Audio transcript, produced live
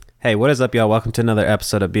Hey, what is up, y'all? Welcome to another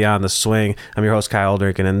episode of Beyond the Swing. I'm your host, Kyle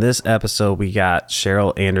Aldrich, and in this episode, we got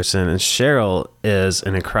Cheryl Anderson. And Cheryl is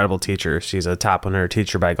an incredible teacher. She's a top 100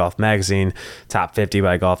 teacher by Golf Magazine, top 50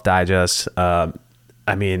 by Golf Digest. She's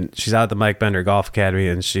out at the Mike Bender Golf Academy,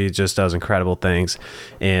 and she just does incredible things.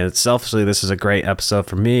 And selfishly, this is a great episode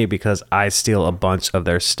for me because I steal a bunch of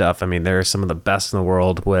their stuff. I mean, they're some of the best in the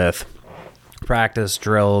world with practice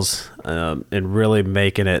drills and really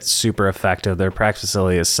making it super effective. Their practice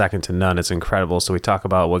facility is second to none. It's incredible. So we talk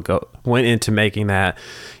about what went into making that,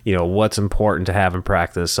 what's important to have in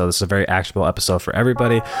practice. So this is a very actionable episode for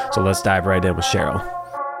everybody. So let's dive right in with Cheryl.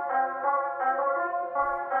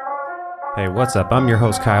 Hey, what's up? I'm your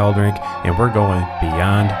host, Kyle Aldrich, and we're going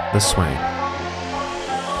beyond the swing.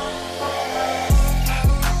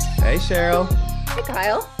 Hey, Cheryl. Hey,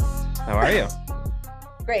 Kyle. How are you?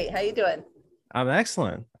 Great. How you doing? I'm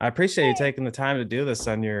excellent. I appreciate you taking the time to do this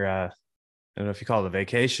on your, I don't know if you call it a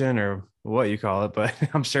vacation or what you call it, but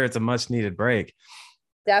I'm sure it's a much needed break.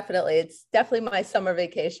 Definitely. It's definitely my summer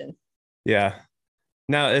vacation. Yeah.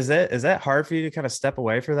 Now, is that hard for you to kind of step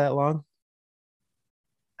away for that long?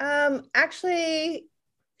 Actually,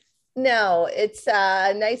 no, it's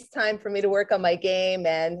a nice time for me to work on my game,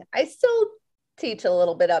 and I still teach a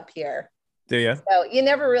little bit up here. Do you? So you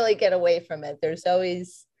never really get away from it. There's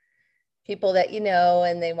always people that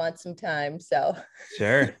and they want some time. So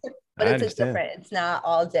Sure. but it's not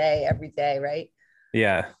all day, every day, right?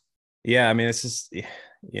 Yeah. Yeah. I mean, it's just,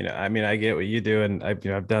 I get what you do. And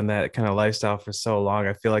I've done that kind of lifestyle for so long.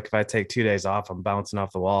 I feel like if I take 2 days off, I'm bouncing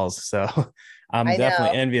off the walls. So I'm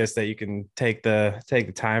definitely envious that you can take the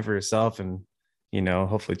time for yourself and,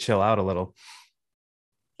 hopefully chill out a little.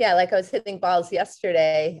 Yeah. Like I was hitting balls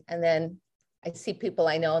yesterday, and then I see people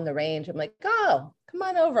I know in the range. I'm like, oh, come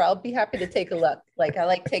on over. I'll be happy to take a look. Like I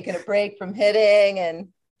like taking a break from hitting, and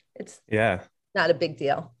it's not a big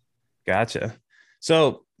deal. Gotcha.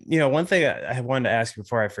 So, one thing I wanted to ask you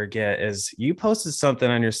before I forget is you posted something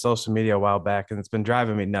on your social media a while back, and it's been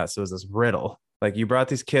driving me nuts. It was this riddle. Like you brought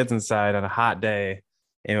these kids inside on a hot day,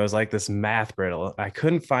 and it was like this math riddle. I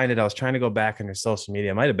couldn't find it. I was trying to go back on your social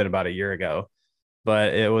media. It might have been about a year ago,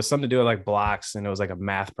 but it was something to do with like blocks, and it was like a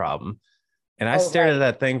math problem. And I stared at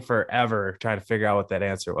that thing forever trying to figure out what that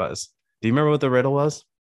answer was. Do you remember what the riddle was?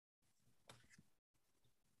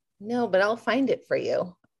 No, but I'll find it for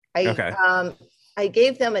you. Okay. I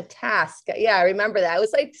gave them a task. Yeah, I remember that. It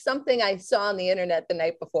was like something I saw on the internet the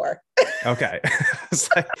night before. Okay. I was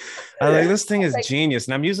like, this thing is genius.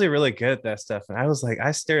 And I'm usually really good at that stuff. And I was like,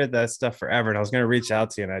 I stared at that stuff forever. And I was going to reach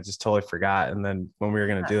out to you, and I just totally forgot. And then when we were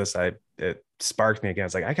going to do this, it sparked me again.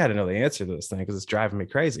 It's like, I got to know the answer to this thing because it's driving me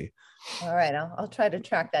crazy. All right. I'll try to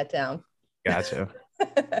track that down. Gotcha.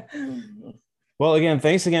 Well, again,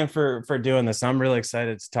 thanks again for doing this. I'm really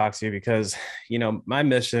excited to talk to you because, my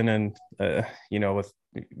mission and, with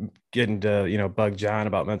getting to, bug John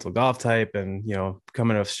about mental golf type and,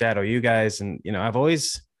 coming to shadow you guys. And, I've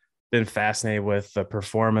always been fascinated with the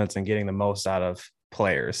performance and getting the most out of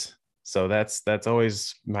players. So that's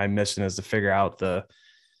always my mission, is to figure out the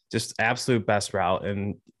just absolute best route.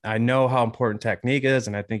 And I know how important technique is.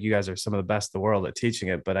 And I think you guys are some of the best in the world at teaching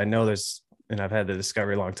it, but I know and I've had the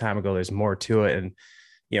discovery a long time ago, there's more to it. And,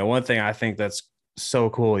 one thing I think that's so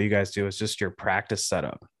cool you guys do is just your practice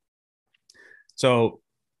setup. So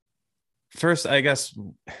first, I guess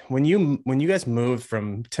when you guys moved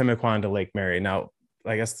from Timucuan to Lake Mary, now,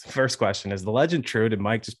 I guess the first question is the legend true? Did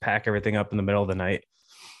Mike just pack everything up in the middle of the night?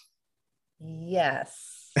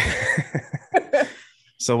 Yes.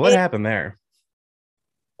 So what happened there?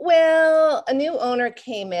 Well, a new owner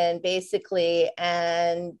came in basically,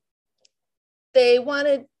 and they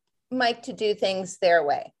wanted Mike to do things their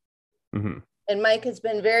way. Mm-hmm. And Mike has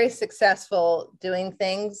been very successful doing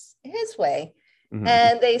things his way. Mm-hmm.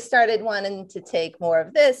 And they started wanting to take more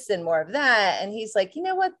of this and more of that. And he's like, you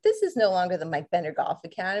know what? This is no longer the Mike Bender Golf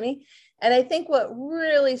Academy. And I think what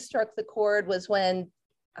really struck the chord was when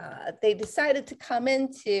they decided to come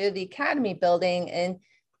into the academy building, and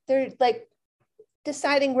they're like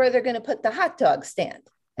deciding where they're going to put the hot dog stand.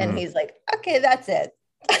 And he's like, okay, that's it.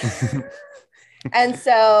 And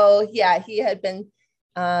so, yeah, he had been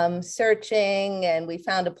searching, and we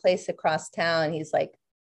found a place across town, and he's like,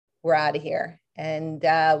 we're out of here. And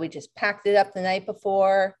we just packed it up the night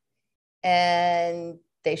before, and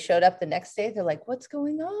they showed up the next day. They're like, what's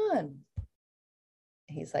going on?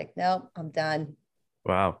 He's like, no, I'm done.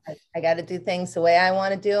 Wow. I got to do things the way I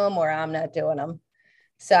want to do them, or I'm not doing them.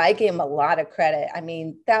 So I gave him a lot of credit. I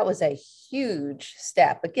mean, that was a huge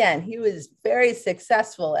step. Again, he was very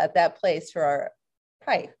successful at that place for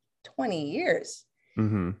probably 20 years.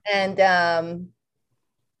 Mm-hmm. And,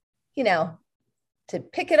 to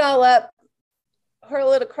pick it all up,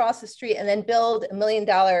 hurl it across the street, and then build $1 million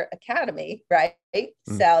academy, right?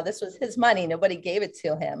 So this was his money. Nobody gave it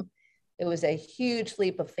to him. It was a huge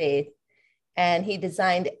leap of faith. And he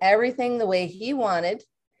designed everything the way he wanted.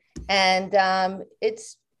 And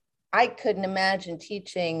I couldn't imagine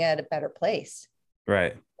teaching at a better place.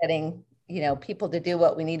 Right. Getting, people to do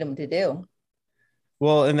what we need them to do.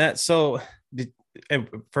 Well, and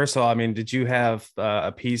first of all, I mean, did you have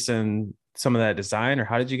a piece in some of that design, or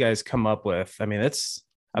how did you guys come up with? I mean,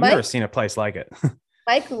 I've never seen a place like it.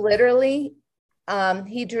 Mike literally,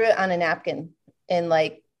 he drew it on a napkin in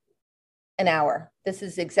like an hour. This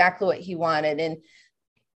is exactly what he wanted. And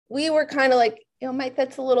we were kind of like, Mike,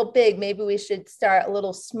 that's a little big. Maybe we should start a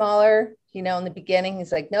little smaller, in the beginning.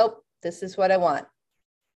 He's like, nope, this is what I want.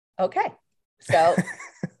 Okay. So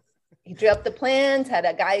he drew up the plans, had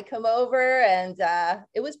a guy come over, and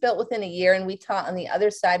it was built within a year. And we taught on the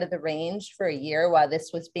other side of the range for a year while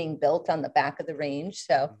this was being built on the back of the range.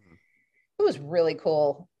 So it was really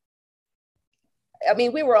cool. I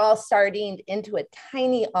mean, we were all sardined into a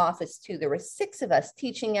tiny office too. There were 6 of us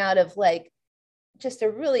teaching out of like just a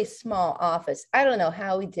really small office. I don't know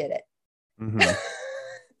how we did it,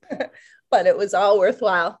 but it was all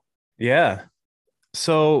worthwhile. Yeah.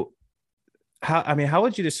 So how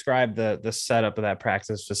would you describe the setup of that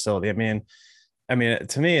practice facility? I mean,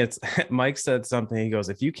 to me, it's Mike said something. He goes,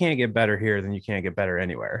 if you can't get better here, then you can't get better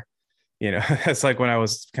anywhere. It's like when I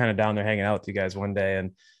was kind of down there hanging out with you guys one day,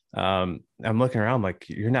 and I'm looking around like,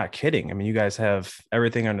 you're not kidding. I mean, you guys have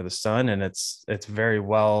everything under the sun, and it's very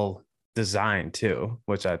well designed too,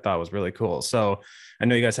 which I thought was really cool. So I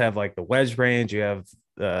know you guys have like the wedge range, you have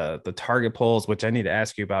the target poles, which I need to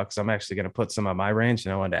ask you about because I'm actually going to put some on my range,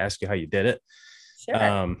 and I wanted to ask you how you did it.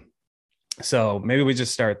 Sure. So maybe we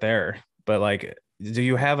just start there. But like, do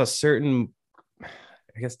you have a certain,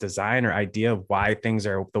 I guess, design or idea of why things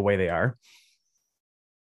are the way they are?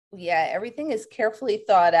 Yeah, everything is carefully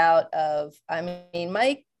thought out of. I mean,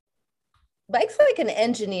 Mike's like an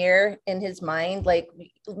engineer in his mind. Like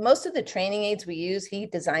most of the training aids we use, he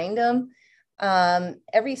designed them.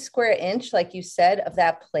 Every square inch, like you said, of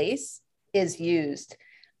that place is used.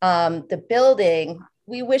 The building,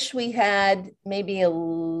 we wish we had maybe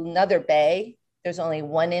another bay. There's only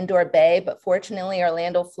one indoor bay, but fortunately,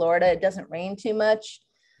 Orlando, Florida, it doesn't rain too much.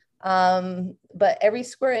 But every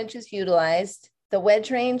square inch is utilized. The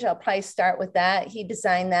wedge range, I'll probably start with that. He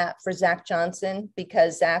designed that for Zach Johnson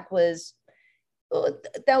because that was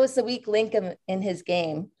the weak link in his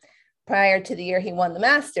game prior to the year he won the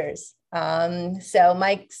Masters. So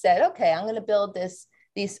Mike said, okay, I'm going to build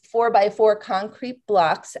these 4x4 concrete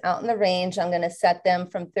blocks out in the range. I'm going to set them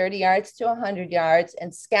from 30 yards to 100 yards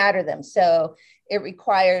and scatter them. So it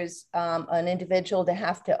requires an individual to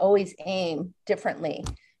have to always aim differently,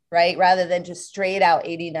 right? Rather than just straight out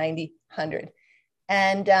 80, 90, 100.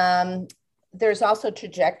 And there's also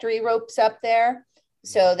trajectory ropes up there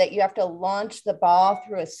so that you have to launch the ball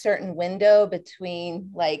through a certain window between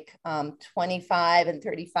like 25 and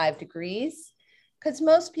 35 degrees. Because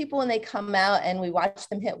most people, when they come out and we watch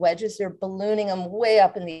them hit wedges, they're ballooning them way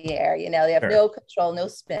up in the air. They have no control, no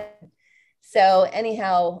spin. So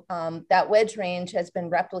anyhow, that wedge range has been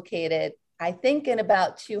replicated, I think, in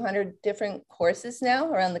about 200 different courses now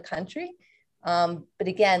around the country. But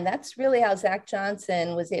again, that's really how Zach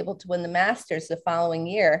Johnson was able to win the Masters the following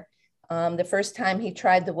year. The first time he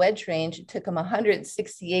tried the wedge range, it took him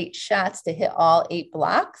 168 shots to hit all 8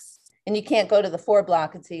 blocks. And you can't go to the 4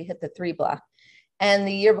 block until you hit the 3 block. And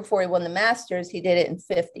the year before he won the Masters, he did it in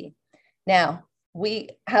 50. Now, we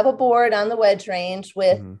have a board on the wedge range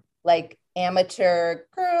with like amateur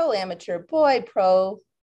girl, amateur boy, pro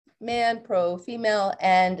man, pro female.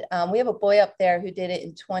 And we have a boy up there who did it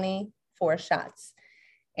in 24 shots.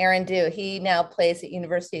 Aaron Dew, he now plays at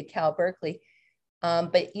University of Cal Berkeley.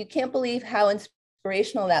 But you can't believe how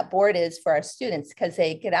inspirational that board is for our students because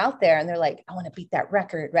they get out there and they're like, I want to beat that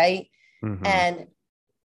record, right? And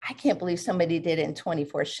I can't believe somebody did it in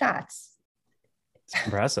 24 shots. It's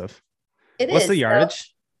impressive. What's the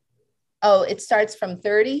yardage? It starts from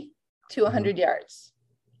 30 to 100 yards.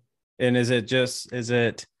 And is it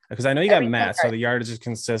because I know you got math, so the yardage is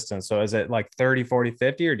consistent. So is it like 30, 40,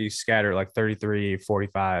 50, or do you scatter like 33,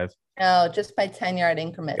 45? No, just by 10-yard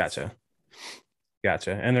increments.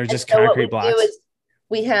 Gotcha. And they're just concrete blocks.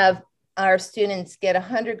 We have our students get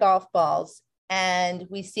 100 golf balls and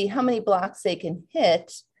we see how many blocks they can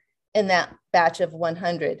hit in that batch of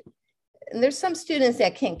 100. And there's some students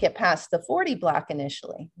that can't get past the 40 block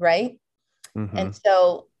initially, right? And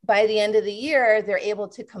so by the end of the year, they're able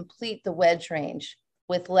to complete the wedge range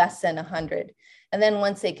with less than 100. And then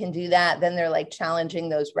once they can do that, then they're like challenging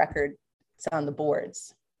those record on the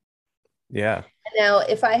boards. Yeah. Now,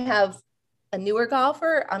 if I have a newer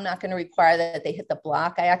golfer, I'm not going to require that they hit the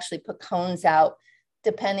block. I actually put cones out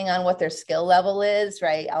depending on what their skill level is,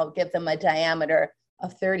 right? I'll give them a diameter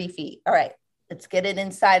of 30 feet. All right, let's get it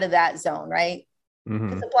inside of that zone, right?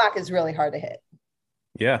 Because the block is really hard to hit.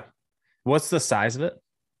 Yeah. What's the size of it?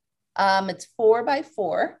 It's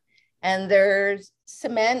 4x4, and there's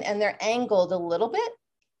cement, and they're angled a little bit.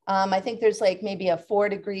 I think there's like maybe a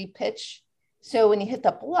 4-degree pitch. So when you hit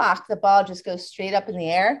the block, the ball just goes straight up in the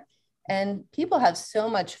air, and people have so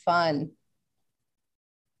much fun.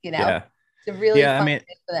 Yeah. It's a really fun thing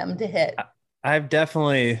for them to hit. I've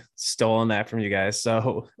definitely stolen that from you guys.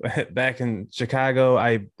 So back in Chicago,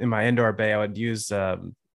 in my indoor bay, I would use, I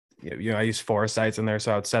use 4 sites in there.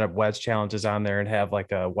 So I would set up wedge challenges on there and have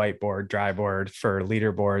like a whiteboard, dry board for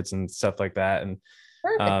leaderboards and stuff like that. And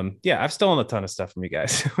I've stolen a ton of stuff from you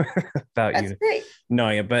guys without you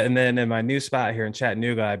knowing it. But and then in my new spot here in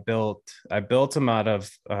Chattanooga, I built them out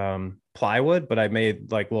of plywood, but I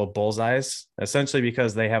made like little bullseyes, essentially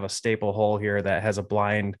because they have a staple hole here that has a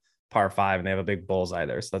blind par 5 and they have a big bullseye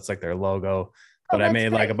there. So that's like their logo. But I made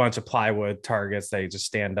like a bunch of plywood targets that you just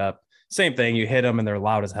stand up. Same thing. You hit them and they're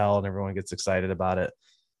loud as hell and everyone gets excited about it.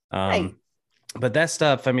 But that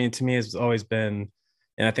stuff, I mean, to me has always been,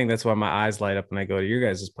 and I think that's why my eyes light up when I go to your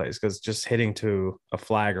guys' place, because just hitting to a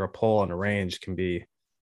flag or a pole on a range can be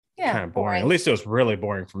kind of boring. At least it was really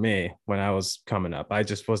boring for me when I was coming up. I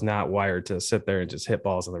just was not wired to sit there and just hit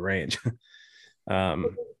balls in the range.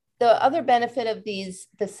 The other benefit of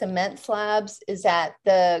the cement slabs is that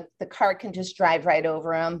the cart can just drive right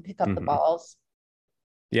over them, pick up the balls.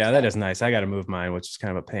 Yeah, that is nice. I got to move mine, which is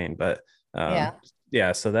kind of a pain, but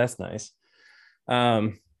so that's nice.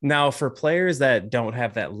 Now for players that don't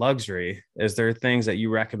have that luxury, is there things that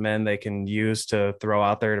you recommend they can use to throw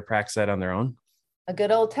out there to practice that on their own? A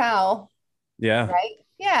good old towel. Yeah. Right.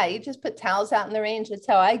 Yeah. You just put towels out in the range. That's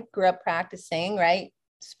how I grew up practicing, right?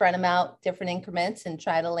 Spread them out different increments and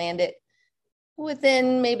try to land it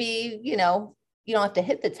within maybe, you don't have to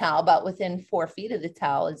hit the towel, but within 4 feet of the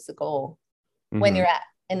towel is the goal when you're at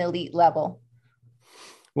an elite level.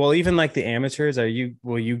 Well, even like the amateurs,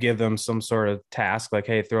 will you give them some sort of task like,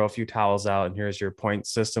 hey, throw a few towels out and here's your point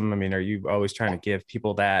system? I mean, are you always trying to give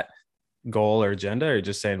people that goal or agenda, or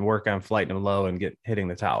just saying work on flighting them low and hitting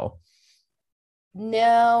the towel?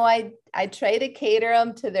 No, I try to cater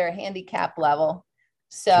them to their handicap level.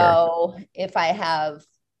 So if I have,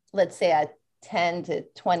 let's say, a 10 to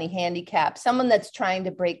 20 handicap, someone that's trying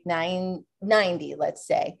to break 990, let's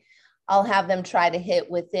say, I'll have them try to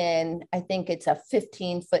hit within, I think it's a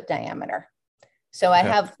 15-foot diameter. So I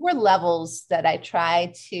have 4 levels that I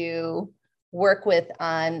try to work with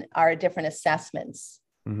on our different assessments.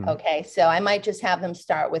 Okay. So I might just have them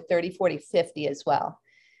start with 30, 40, 50 as well.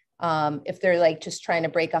 If they're like just trying to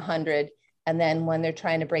break 100, and then when they're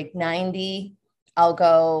trying to break 90, I'll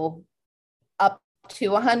go up to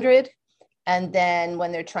 100. And then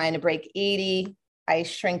when they're trying to break 80, I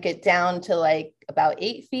shrink it down to like about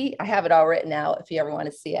 8 feet. I have it all written out if you ever want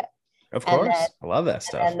to see it. Of course. I love that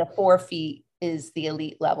stuff. And the 4 feet is the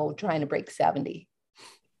elite level, trying to break 70.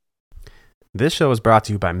 This show is brought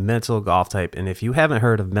to you by Mental Golf Type. And if you haven't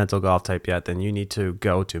heard of Mental Golf Type yet, then you need to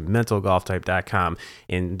go to mentalgolftype.com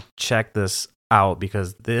and check this out,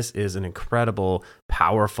 because this is an incredible,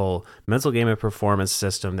 powerful mental game and performance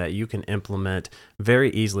system that you can implement very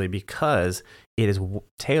easily, because it is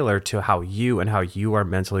tailored to how you are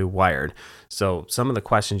mentally wired. So some of the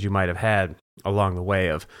questions you might have had along the way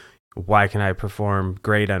of, why can I perform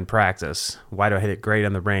great on practice? Why do I hit it great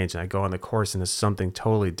on the range? And I go on the course and it's something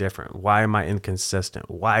totally different. Why am I inconsistent?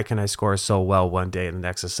 Why can I score so well one day and the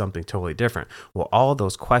next is something totally different? Well, all of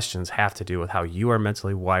those questions have to do with how you are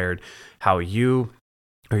mentally wired, how you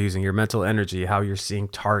are using your mental energy, how you're seeing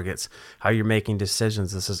targets, how you're making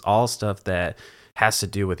decisions. This is all stuff that has to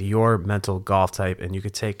do with your mental golf type, and you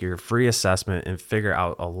could take your free assessment and figure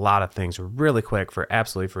out a lot of things really quick for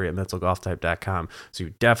absolutely free at mentalgolftype.com. So you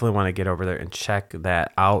definitely want to get over there and check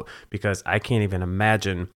that out, because I can't even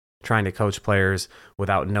imagine trying to coach players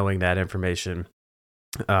without knowing that information.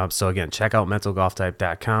 So again, check out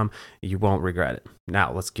mentalgolftype.com. You won't regret it.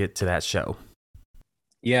 Now let's get to that show.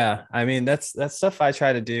 Yeah, I mean, that's stuff I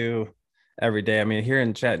try to do every day. I mean, here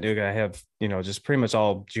in Chattanooga, I have, just pretty much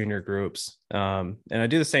all junior groups. And I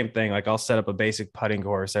do the same thing. Like I'll set up a basic putting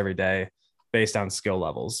course every day based on skill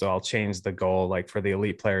levels. So I'll change the goal. Like for the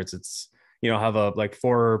elite players, it's, have like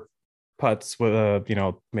 4 putts with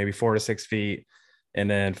maybe 4 to 6 feet. And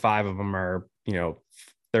then 5 of them are,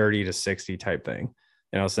 30 to 60 type thing.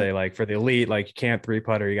 say like for the elite, like you can't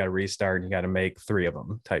 3-putter, you got to restart and you got to make 3 of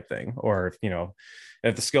them type thing. Or if,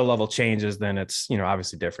 if the skill level changes, then it's,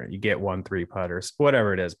 obviously different. You get 1 3-putter,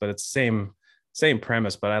 whatever it is, but it's same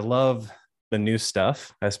premise. But I love the new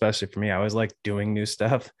stuff, especially for me. I always like doing new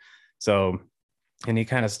stuff. So any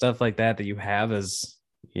kind of stuff like that you have is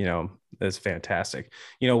fantastic.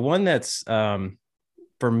 One that's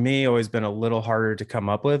for me always been a little harder to come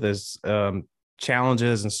up with is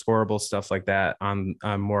challenges and scoreable stuff like that on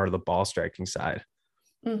more of the ball striking side.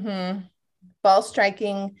 Mm-hmm. Ball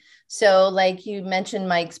striking. So like you mentioned,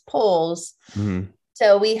 Mike's poles. Mm-hmm.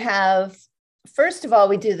 So we have, first of all,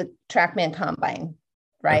 we do the TrackMan combine,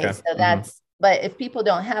 right? Okay. So that's, but if people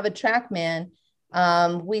don't have a TrackMan,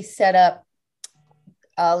 we set up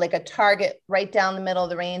like a target right down the middle of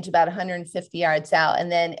the range, about 150 yards out.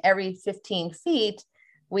 And then every 15 feet,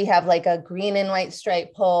 we have like a green and white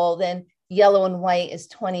stripe pole. Then yellow and white is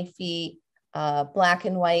 20 feet. Black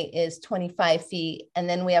and white is 25 feet. And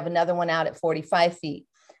then we have another one out at 45 feet.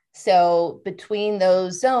 So between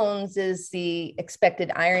those zones is the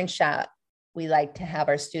expected iron shot. We like to have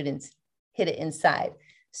our students hit it inside.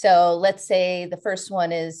 So let's say the first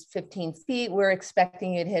one is 15 feet. We're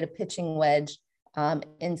expecting you to hit a pitching wedge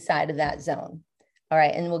inside of that zone. All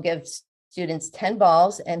right. And we'll give students 10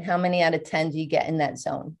 balls. And how many out of 10 do you get in that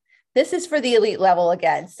zone? This is for the elite level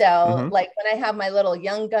again. So like when I have my little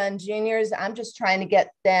young gun juniors, I'm just trying to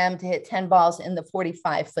get them to hit 10 balls in the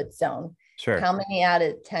 45-foot zone. Sure. How many out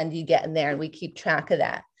of 10 do you get in there? And we keep track of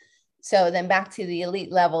that. So then back to the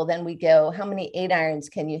elite level, then we go, how many 8-irons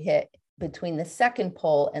can you hit between the second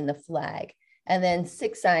pole and the flag? And then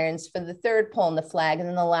 6 irons for the third pole and the flag. And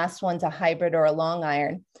then the last one's a hybrid or a long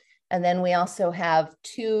iron. And then we also have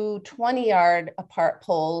 2 20-yard apart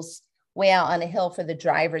poles way out on a hill for the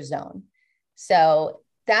driver zone. So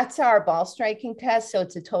that's our ball striking test. So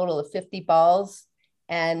it's a total of 50 balls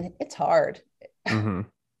and it's hard. Mm-hmm.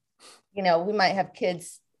 We might have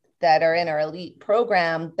kids that are in our elite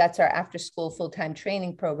program. That's our after school full-time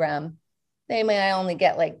training program. They may only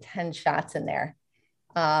get like 10 shots in there.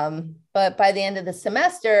 But by the end of the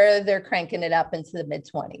semester, they're cranking it up into the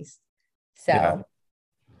mid-20s. So yeah.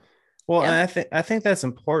 Well, yeah. And I think that's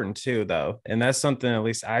important too, though. And that's something at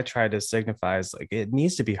least I try to signify is like it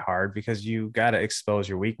needs to be hard because you got to expose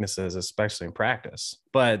your weaknesses, especially in practice.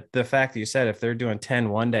 But the fact that you said if they're doing 10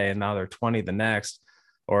 one day and now they're 20 the next,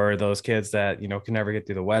 or those kids that, can never get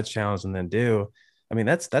through the wedge challenge and then do, I mean,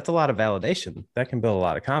 that's a lot of validation. That can build a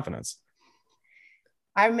lot of confidence.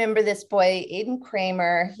 I remember this boy, Aiden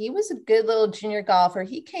Kramer. He was a good little junior golfer.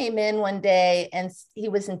 He came in one day and he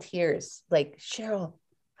was in tears. Like, Cheryl,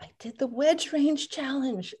 I did the wedge range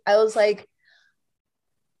challenge. I'm like,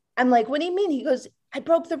 what do you mean? He goes, I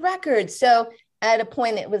broke the record. So at a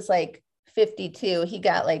point it was like 52. He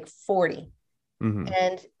got like 40. Mm-hmm.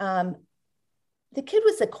 And the kid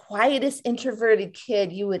was the quietest introverted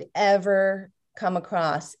kid you would ever come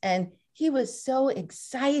across. And he was so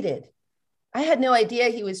excited. I had no idea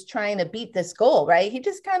he was trying to beat this goal, right? He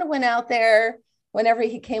just kind of went out there whenever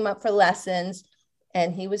he came up for lessons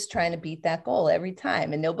and he was trying to beat that goal every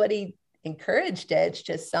time and nobody encouraged it. It's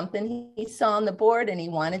just something he saw on the board and he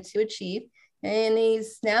wanted to achieve. And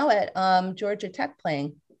he's now at Georgia Tech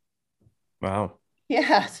playing. Wow.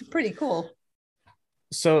 Yeah, it's pretty cool.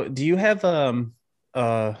 So do you have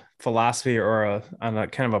a philosophy or on a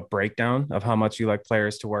kind of a breakdown of how much you like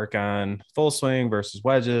players to work on full swing versus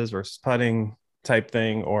wedges versus putting type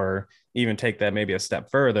thing, or even take that maybe a step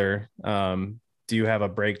further? Do you have a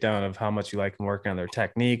breakdown of how much you like them working on their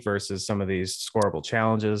technique versus some of these scoreable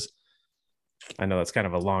challenges? I know that's kind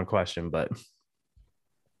of a long question, but.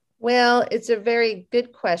 Well, it's a very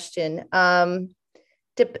good question. I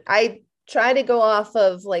try to go off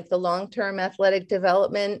of like the long-term athletic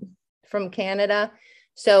development from Canada.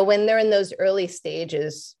 So when they're in those early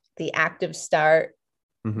stages, the active start,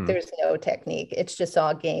 there's no technique. It's just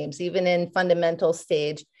all games. Even in fundamental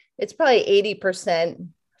stage, it's probably 80%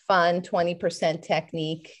 fun, 20%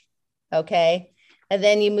 technique. Okay. And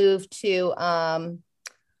then you move to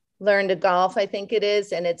learn to golf, I think it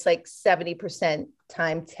is. And it's like 70%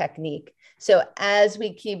 time technique. So as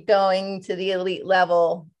we keep going to the elite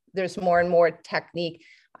level, there's more and more technique.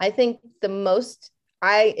 I think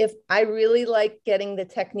if I really like getting the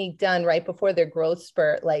technique done right before their growth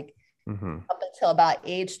spurt, like up until about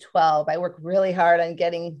age 12, I work really hard on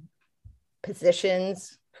getting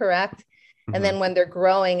positions correct. And then when they're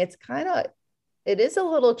growing, it is a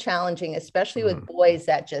little challenging, especially with boys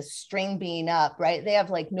that just string bean up, right? They have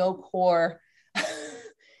like no core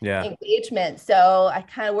engagement. So I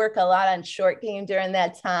kind of work a lot on short game during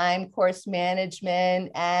that time, course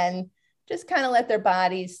management, and just kind of let their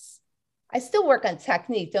bodies I still work on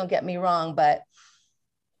technique, don't get me wrong, but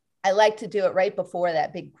I like to do it right before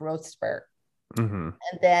that big growth spurt. Mm-hmm.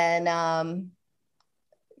 And then,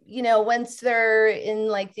 once they're in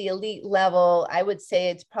like the elite level, I would say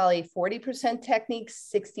it's probably 40% technique,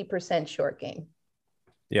 60% short game.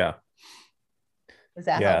 Yeah. Does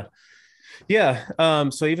that help? Yeah.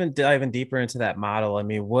 So even diving deeper into that model, I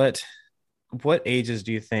mean, what ages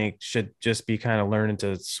do you think should just be kind of learning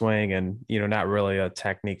to swing and, not really a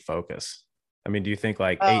technique focus? I mean, do you think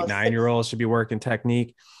like 8, 9-year-olds should be working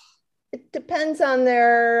technique? It depends on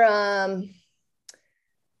their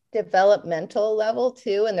developmental level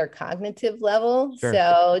too, and their cognitive level. Sure.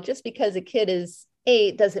 So just because a kid is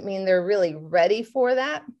 8 doesn't mean they're really ready for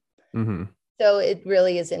that. Mm-hmm. So it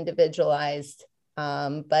really is individualized.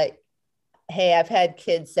 But hey, I've had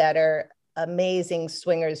kids that are amazing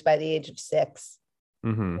swingers by the age of 6.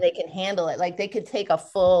 Mm-hmm. They can handle it. Like they could take a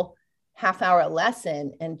full half-hour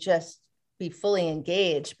lesson and just be fully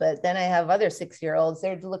engaged. But then I have other 6-year-olds,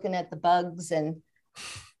 they're looking at the bugs and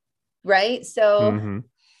right. So mm-hmm.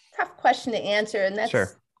 Tough question to answer. And that's sure.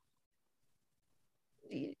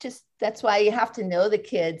 That's why you have to know the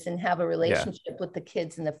kids and have a relationship with the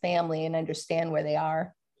kids and the family and understand where they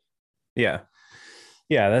are. Yeah.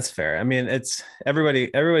 Yeah, that's fair. I mean, it's everybody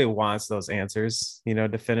wants those answers,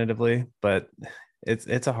 definitively, but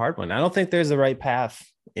it's a hard one. I don't think there's a right path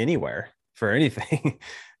anywhere for anything.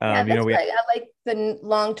 Right. I like the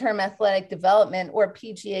long-term athletic development or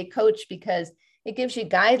PGA coach because it gives you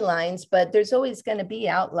guidelines, but there's always going to be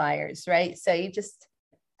outliers, right? So you just,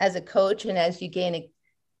 as a coach and as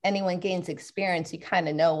anyone gains experience, you kind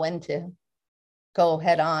of know when to go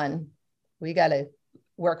head on. We got to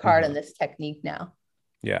work hard on this technique now.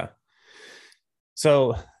 Yeah.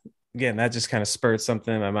 So again, that just kind of spurred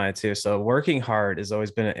something in my mind too. So working hard has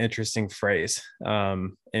always been an interesting phrase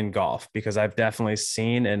in golf because I've definitely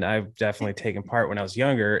seen and I've definitely taken part when I was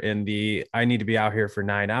younger in I need to be out here for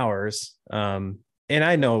 9 hours. And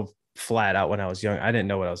I know flat out when I was young, I didn't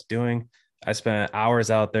know what I was doing. I spent hours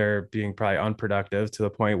out there being probably unproductive to the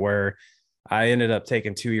point where I ended up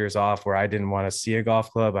taking 2 years off where I didn't want to see a golf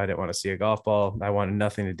club. I didn't want to see a golf ball. I wanted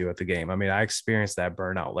nothing to do with the game. I mean, I experienced that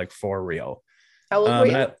burnout like for real. How old were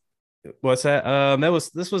you? What's that?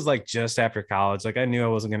 This was like just after college. Like I knew I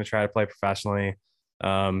wasn't going to try to play professionally.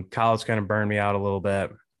 College kind of burned me out a little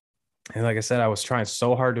bit. And like I said, I was trying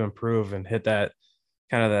so hard to improve and hit that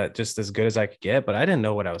just as good as I could get, but I didn't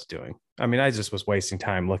know what I was doing. I mean, I just was wasting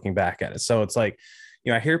time looking back at it. So it's like,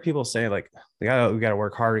 I hear people say like, we gotta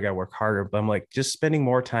work harder. We gotta work harder. But I'm like, just spending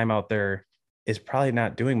more time out there is probably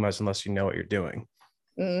not doing much unless you know what you're doing.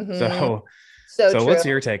 Mm-hmm. So what's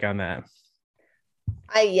your take on that?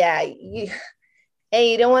 You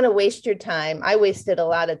don't want to waste your time. I wasted a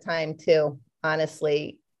lot of time too,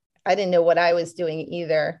 honestly. I didn't know what I was doing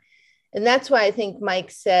either. And that's why I think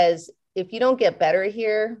Mike says, if you don't get better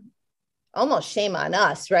here, almost shame on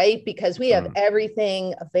us, right? Because we have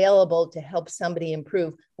everything available to help somebody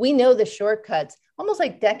improve. We know the shortcuts, almost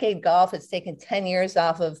like Decade Golf. It's taken 10 years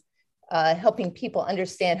off of helping people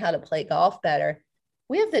understand how to play golf better.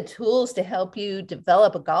 We have the tools to help you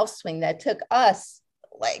develop a golf swing that took us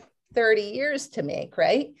like 30 years to make,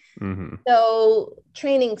 right? Mm-hmm. So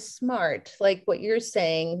training smart, like what you're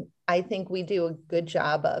saying, I think we do a good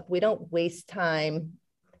job of. We don't waste time.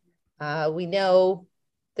 We know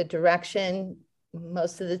the direction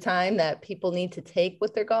most of the time that people need to take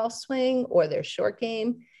with their golf swing or their short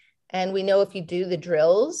game. And we know if you do the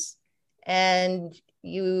drills and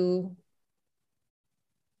you,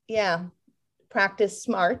 practice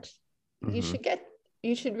smart, mm-hmm.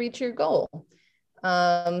 you should reach your goal.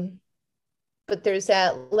 But there's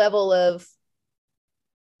that level of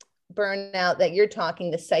burnout that you're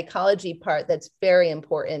talking, the psychology part that's very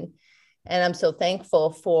important. And I'm so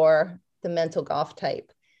thankful for the mental golf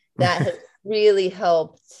type. That has really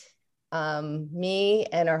helped me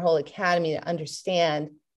and our whole academy to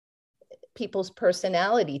understand people's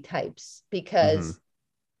personality types because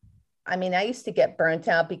I mean, I used to get burnt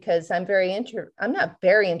out because I'm not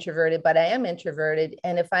very introverted, but I am introverted.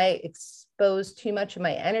 And if I expose too much of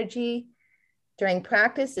my energy during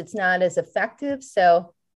practice, it's not as effective.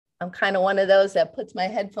 So I'm kind of one of those that puts my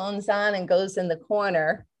headphones on and goes in the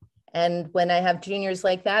corner. And when I have juniors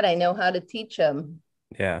like that, I know how to teach them.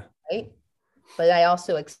 Yeah. Right. But I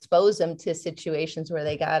also expose them to situations where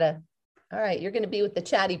they all right, you're going to be with the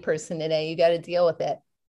chatty person today. You got to deal with it.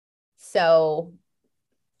 So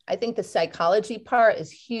I think the psychology part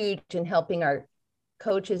is huge in helping our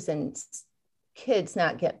coaches and kids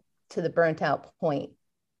not get to the burnt out point.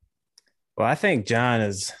 Well, I think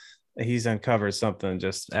John he's uncovered something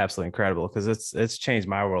just absolutely incredible because it's changed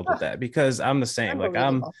my world with that because I'm the same. Like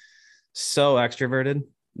so extroverted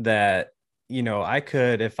that, I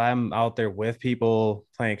could, if I'm out there with people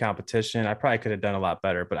playing competition, I probably could have done a lot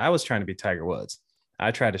better, but I was trying to be Tiger Woods.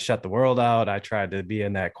 I tried to shut the world out. I tried to be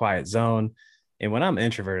in that quiet zone. And when I'm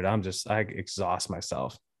introverted, I exhaust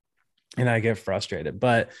myself and I get frustrated.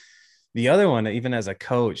 But the other one, even as a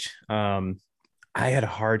coach, I had a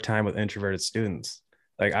hard time with introverted students.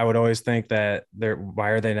 Like I would always think that why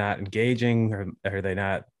are they not engaging, or are they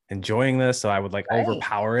not enjoying this? So I would like Right.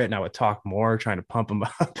 overpower it and I would talk more, trying to pump them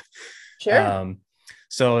up. Sure. Um,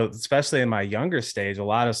 so especially in my younger stage, a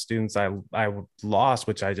lot of students I lost,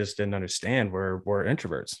 which I just didn't understand, were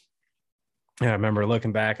introverts. And I remember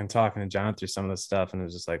looking back and talking to John through some of this stuff, and it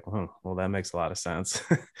was just like, well, that makes a lot of sense.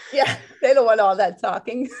 Yeah. They don't want all that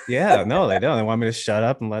talking. Yeah, no, they don't. They want me to shut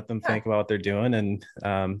up and let them Yeah. think about what they're doing, and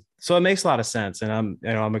so it makes a lot of sense. And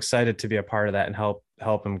I'm excited to be a part of that and help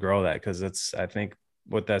them grow that, because I think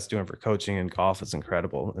what that's doing for coaching and golf is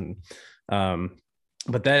incredible. And um,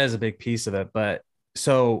 but that is a big piece of it. But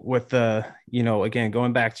so with the, again,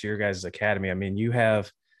 going back to your guys' academy, I mean, you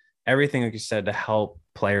have everything, like you said, to help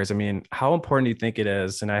players. I mean, how important do you think it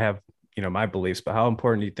is? And I have, my beliefs, but how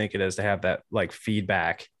important do you think it is to have that like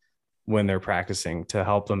feedback when they're practicing to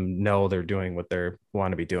help them know they're doing what they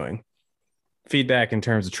want to be doing? Feedback in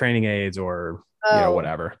terms of training aids or, Oh,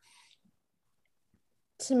 whatever.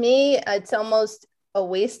 to me, it's almost a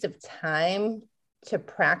waste of time to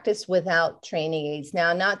practice without training aids.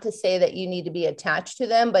 Now, not to say that you need to be attached to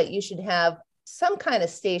them, but you should have some kind of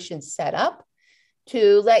station set up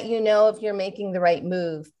to let you know if you're making the right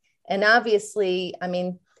move. And obviously, I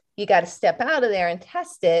mean, you got to step out of there and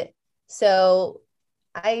test it. So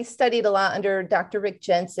I studied a lot under Dr. Rick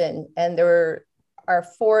Jensen, and there are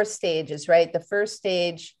 4 stages, right? The first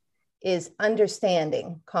stage is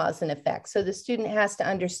understanding cause and effect. So the student has to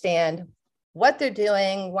understand what they're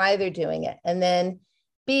doing, why they're doing it. And then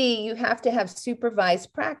B, you have to have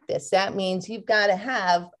supervised practice. That means you've got to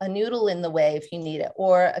have a noodle in the way if you need it,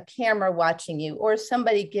 or a camera watching you, or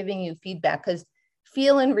somebody giving you feedback, because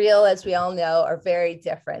feel and real, as we all know, are very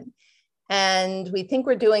different. And we think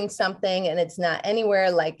we're doing something and it's not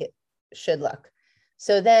anywhere like it should look.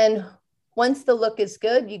 So then once the look is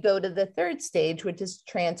good, you go to the third stage, which is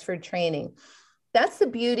transfer training. That's the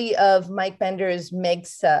beauty of Mike Bender's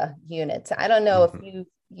MEGSA units. I don't know Mm-hmm. if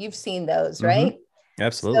you've seen those, Mm-hmm. right?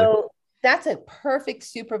 Absolutely. So that's a perfect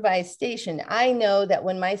supervised station. I know that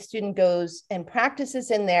when my student goes and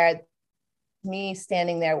practices in there, me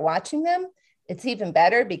standing there watching them, it's even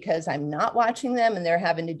better because I'm not watching them and they're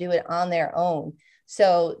having to do it on their own.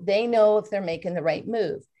 So they know if they're making the right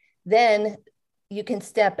move. Then you can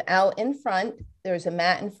step out in front. There's a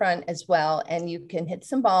mat in front as well, and you can hit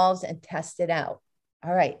some balls and test it out.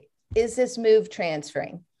 All right, is this move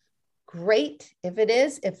transferring? Great if it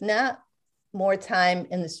is. If not, more time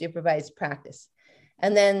in the supervised practice.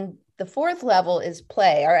 And then the 4th level is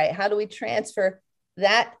play. All right, how do we transfer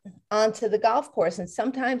that onto the golf course? And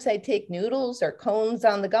sometimes I take noodles or cones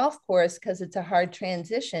on the golf course because it's a hard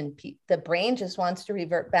transition. The brain just wants to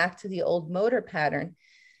revert back to the old motor pattern.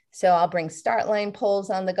 So I'll bring start line poles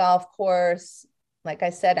on the golf course. Like I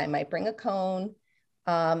said, I might bring a cone.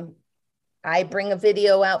 I bring a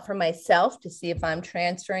video out for myself to see if I'm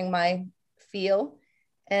transferring my feel.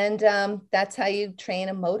 And that's how you train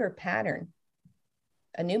a motor pattern,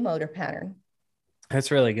 a new motor pattern.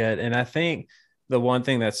 That's really good. And I think the one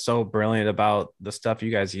thing that's so brilliant about the stuff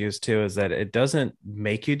you guys use too is that it doesn't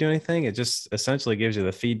make you do anything. It just essentially gives you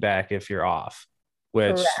the feedback if you're off,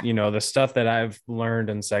 which, Correct. the stuff that I've learned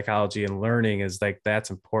in psychology and learning is like, that's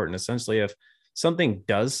important. Essentially, if something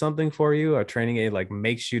does something for you, a training aid like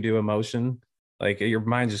makes you do a motion, like your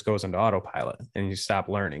mind just goes into autopilot and you stop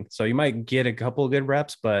learning. So you might get a couple of good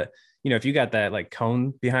reps, but if you got that like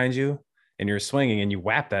cone behind you and you're swinging and you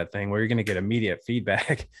whap that thing, where you're going to get immediate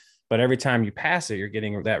feedback. But every time you pass it, you're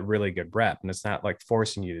getting that really good rep, and it's not like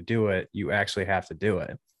forcing you to do it. You actually have to do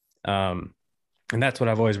it. And that's what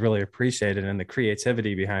I've always really appreciated, and the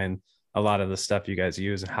creativity behind a lot of the stuff you guys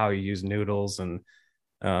use and how you use noodles. And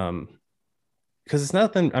because it's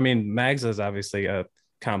nothing, I mean, Mags is obviously a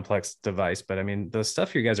complex device, but I mean, the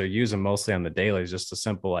stuff you guys are using mostly on the daily is just a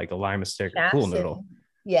simple like a lima stick or pool noodle.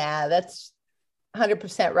 Yeah, that's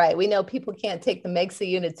 100% right. We know people can't take the MEGSA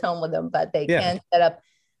units home with them, but they Yeah. can set up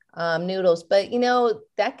noodles. But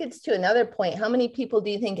that gets to another point. How many people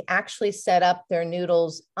do you think actually set up their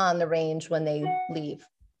noodles on the range when they leave?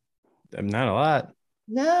 Not a lot.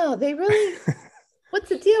 No, they really, what's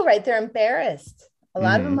the deal, right? They're embarrassed. A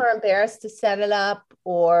lot of them are embarrassed to set it up,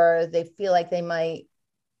 or they feel like they might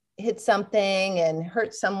hit something and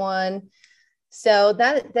hurt someone. So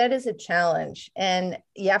that is a challenge. And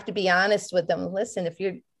you have to be honest with them. Listen, if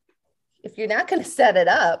you're if you're not going to set it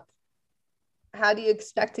up, how do you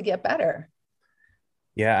expect to get better?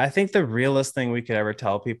 Yeah, I think the realest thing we could ever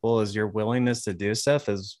tell people is your willingness to do stuff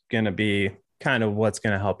is going to be kind of what's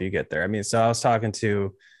going to help you get there. I mean, so I was talking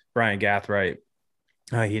to Brian Gathright.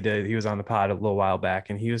 He was on the pod a little while back,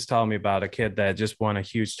 and he was telling me about a kid that just won a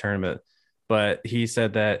huge tournament. But he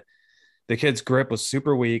said that the kid's grip was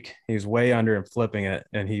super weak. He was way under and flipping it,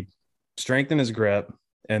 and he strengthened his grip,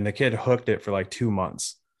 and the kid hooked it for like 2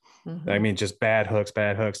 months. Mm-hmm. I mean, just bad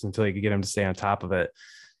hooks until he could get him to stay on top of it.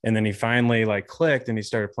 And then he finally like clicked and he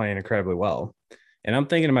started playing incredibly well. And I'm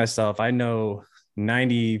thinking to myself, I know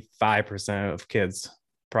 95% of kids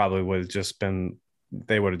probably would have just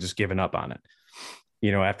given up on it.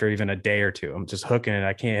 You know, after even a day or two, I'm just hooking it.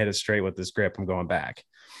 I can't hit it straight with this grip. I'm going back,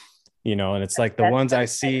 you know, and it's like the ones I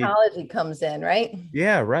see. Psychology comes in, right?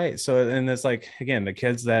 Yeah, right. So, and it's like, again, the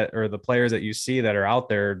kids that, or the players that you see that are out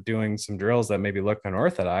there doing some drills that maybe look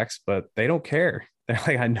unorthodox, but they don't care. They're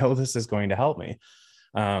like, I know this is going to help me.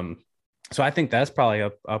 So I think that's probably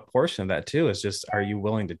a portion of that too, is just, are you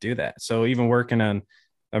willing to do that? So even I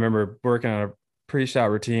remember working on a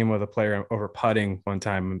pre-shot routine with a player over putting one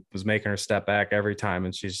time, and was making her step back every time.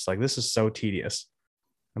 And she's just like, this is so tedious.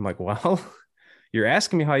 I'm like, well, you're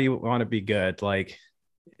asking me how you want to be good. Like,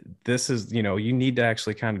 this is, you know, you need to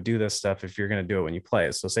actually kind of do this stuff if you're going to do it when you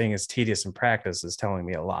play. So saying it's tedious in practice is telling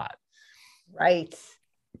me a lot. Right.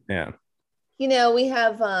 Yeah. You know, we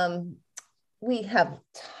have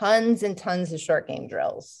tons and tons of short game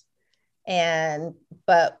drills,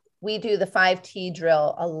 but we do the 5T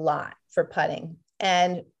drill a lot for putting,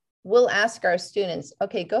 and we'll ask our students,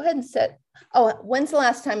 okay, go ahead and when's the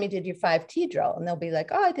last time you did your 5T drill? And they'll be like,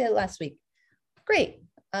 oh, I did it last week. Great.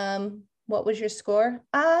 What was your score?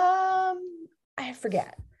 I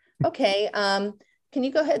forget. Okay. Can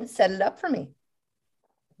you go ahead and set it up for me?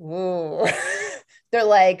 Ooh. They're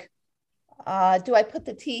like, do I put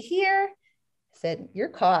the T here? I said, you're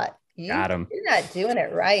caught. Got him. You're not doing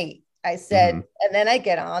it right. I said, and then I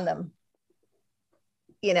get on them.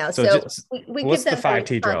 You know, so we what's give them the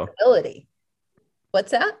 5T drill?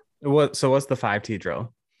 What's that? What's the 5T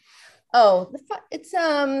drill? Oh, it's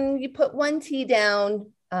you put 1 T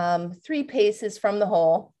down 3 paces from the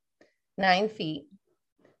hole, 9 feet.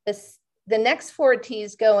 The next 4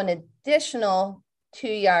 T's go an additional 2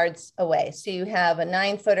 yards away. So you have a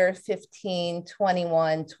 9-footer, 15,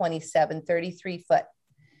 21, 27, 33 foot.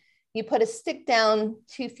 You put a stick down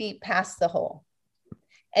 2 feet past the hole,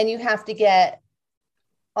 and you have to get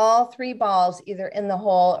all 3 balls either in the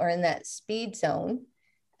hole or in that speed zone.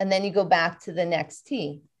 And then you go back to the next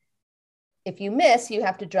tee. If you miss, you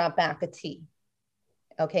have to drop back a tee.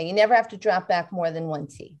 Okay. You never have to drop back more than 1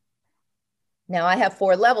 tee. Now I have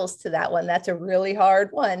 4 levels to that one. That's a really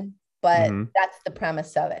hard one, but that's the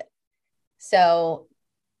premise of it. So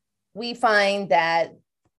we find that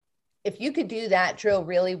if you could do that drill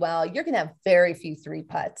really well, you're going to have very few 3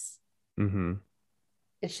 putts. Mm-hmm.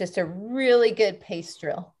 It's just a really good pace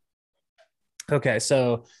drill. Okay.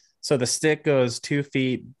 So the stick goes 2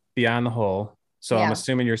 feet beyond the hole. So yeah. I'm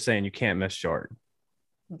assuming you're saying you can't miss short.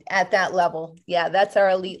 At that level. Yeah. That's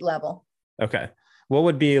our elite level. Okay. What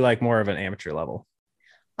would be like more of an amateur level?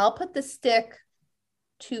 I'll put the stick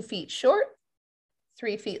 2 feet short,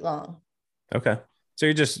 3 feet long. Okay. So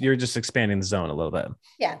you're just expanding the zone a little bit.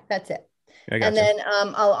 Yeah, that's it. And then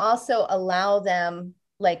I'll also allow them,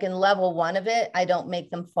 like in level 1 of it, I don't make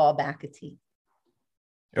them fall back a tee.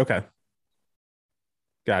 Okay.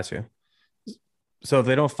 Gotcha. So if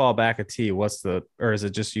they don't fall back a tee, or is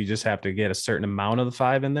it just, you just have to get a certain amount of the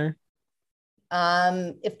 5 in there?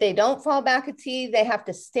 If they don't fall back a tee, they have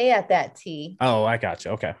to stay at that tee. Oh, I got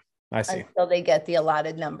you. Okay. I see. Until they get the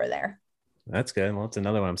allotted number there. That's good. Well, it's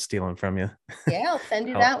another one I'm stealing from you. Yeah, I'll send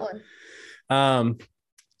you that one.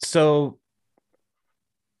 So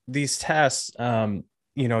these tests,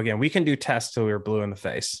 you know, again, we can do tests till we're blue in the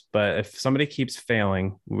face, but if somebody keeps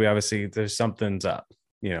failing, there's something's up,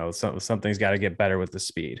 you know, something's got to get better with the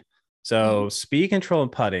speed. So speed control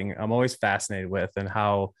and putting, I'm always fascinated with, and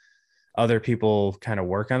how other people kind of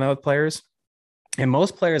work on that with players. And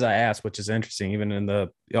most players I ask, which is interesting, even in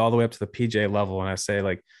all the way up to the PJ level, and I say,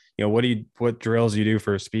 like, you know, what drills you do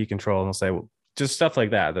for speed control? And they'll say, well, just stuff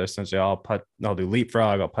like that. They're essentially, I'll do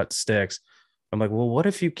leapfrog, I'll putt sticks. I'm like, well, what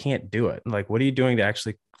if you can't do it? Like, what are you doing to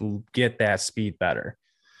actually get that speed better?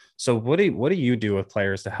 So what do you do with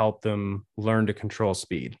players to help them learn to control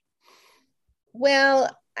speed?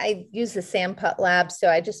 Well, I use the Sand Putt Lab. So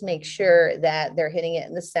I just make sure that they're hitting it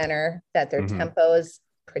in the center, that their tempo is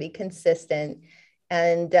pretty consistent.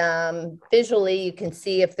 And visually, you can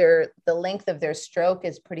see if the length of their stroke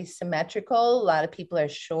is pretty symmetrical. A lot of people are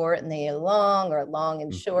short and they are long, or long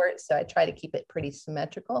and short. So I try to keep it pretty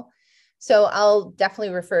symmetrical. So I'll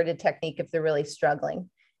definitely refer to technique if they're really struggling.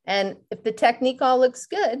 And if the technique all looks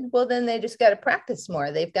good, well, then they just got to practice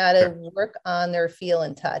more. They've got to work on their feel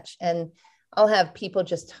and touch. And I'll have people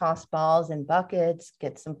just toss balls in buckets,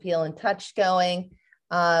 get some feel and touch going.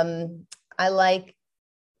 I like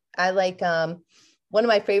one of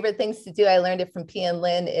my favorite things to do, I learned it from P and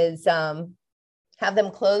Lynn, is have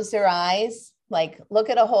them close their eyes, like look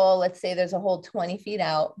at a hole. Let's say there's a hole 20 feet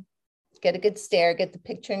out, get a good stare, get the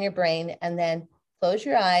picture in your brain, and then close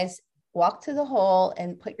your eyes, walk to the hole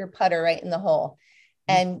and put your putter right in the hole.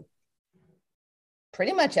 And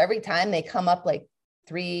pretty much every time they come up like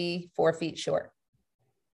 3-4 feet short.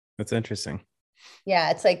 That's interesting. Yeah.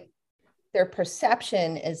 It's like their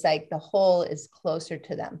perception is like the hole is closer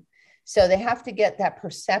to them. So they have to get that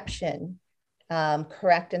perception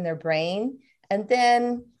correct in their brain. And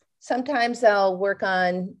then sometimes I'll work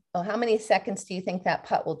on, well, how many seconds do you think that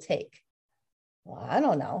putt will take? Well, I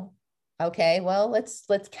don't know. Okay, well, let's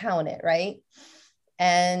count it, right?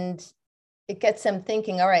 And it gets them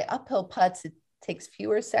thinking, all right, uphill putts, it takes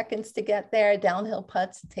fewer seconds to get there. Downhill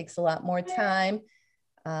putts, it takes a lot more time.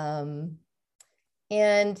 And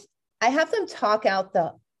I have them talk out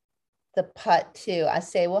the putt too. I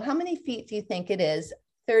say, well, how many feet do you think it is?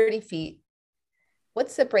 30 feet.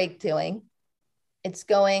 What's the break doing? It's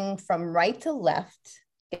going from right to left,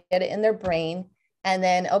 get it in their brain. And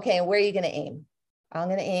then, okay, where are you going to aim? I'm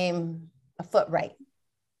going to aim a foot right.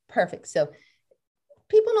 Perfect. So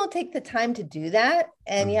people don't take the time to do that.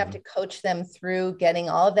 And you have to coach them through getting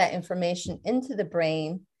all of that information into the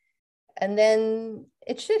brain. And then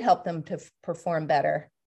it should help them to perform better.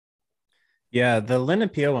 Yeah, the Lynn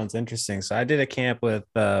and Pio one's interesting. So I did a camp with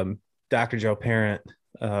Dr. Joe Parent,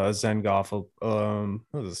 Zen Golf, what was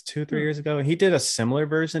this, 2-3 years ago? And he did a similar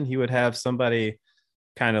version. He would have somebody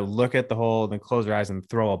kind of look at the hole, then close their eyes and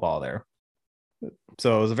throw a ball there.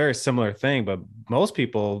 So it was a very similar thing, but most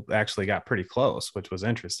people actually got pretty close, which was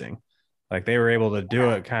interesting. Like they were able to do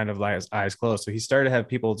it kind of like eyes closed. So he started to have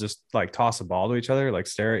people just like toss a ball to each other, like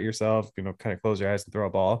stare at yourself, kind of close your eyes and throw a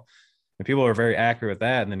ball. And people were very accurate with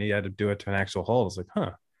that. And then he had to do it to an actual hole. It's like,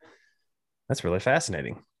 that's really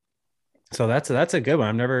fascinating. So that's a good one.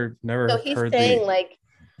 I've never so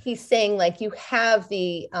he's saying like you have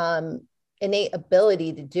the innate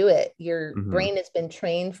ability to do it. Your brain has been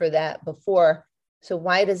trained for that before. So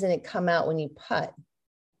why doesn't it come out when you putt?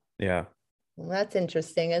 Yeah. Well, that's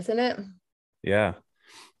interesting, isn't it? Yeah.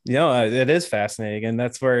 It is fascinating. And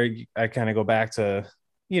that's where I kind of go back to,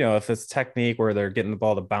 if it's technique where they're getting the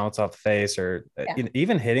ball to bounce off the face or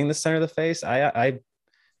even hitting the center of the face, I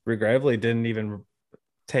regrettably didn't even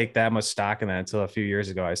take that much stock in that until a few years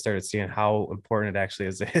ago. I started seeing how important it actually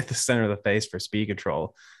is to hit the center of the face for speed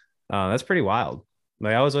control. That's pretty wild.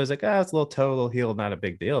 Like I was always like, it's a little toe, a little heel, not a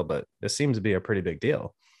big deal, but this seems to be a pretty big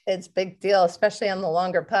deal. It's a big deal, especially on the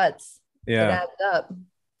longer putts. Yeah. It adds up.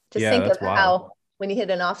 Just think of how when you hit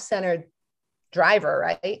an off-center driver,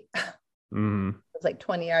 right? It's like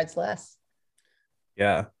 20 yards less.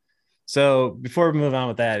 Yeah. So before we move on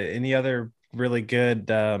with that, any other really good,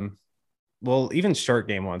 even short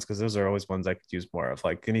game ones, because those are always ones I could use more of.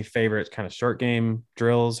 Like any favorite kind of short game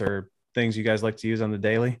drills or things you guys like to use on the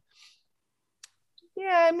daily?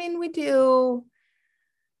 Yeah, I mean, we do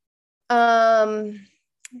kind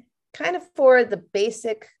of for the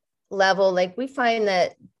basic level, like we find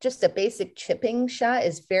that just a basic chipping shot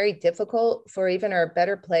is very difficult for even our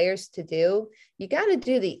better players to do. You got to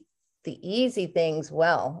do the easy things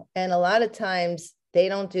well. And a lot of times they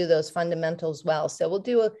don't do those fundamentals well. So we'll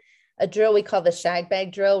do a drill we call the shag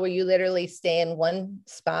bag drill, where you literally stay in one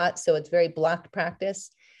spot. So it's very blocked practice.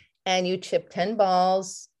 And you chip 10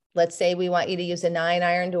 balls. Let's say we want you to use a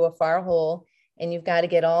 9-iron to a far hole, and you've got to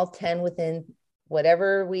get all 10 within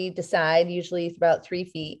whatever we decide, usually about 3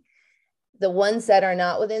 feet. The ones that are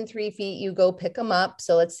not within 3 feet, you go pick them up.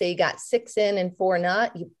 So let's say you got 6 in and 4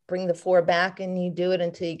 not, you bring the 4 back and you do it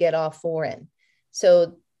until you get all 4 in.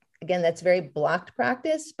 So again, that's very blocked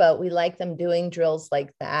practice, but we like them doing drills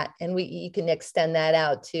like that. And you can extend that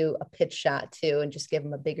out to a pitch shot too, and just give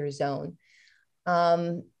them a bigger zone.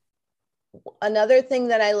 Another thing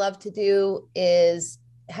that I love to do is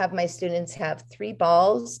have my students have 3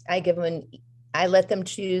 balls. I let them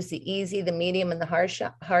choose the easy, the medium, and the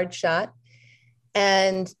hard shot.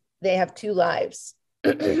 And they have 2 lives.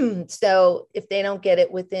 So if they don't get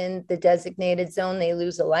it within the designated zone, they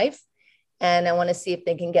lose a life. And I want to see if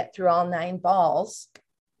they can get through all 9 balls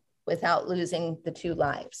without losing the 2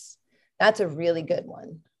 lives. That's a really good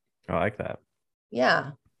one. I like that.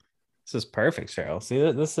 Yeah. This is perfect, Cheryl. See,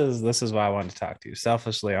 this is why I wanted to talk to you.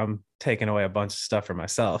 Selfishly, I'm taking away a bunch of stuff for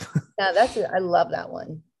myself. Yeah, I love that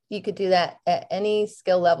one. You could do that at any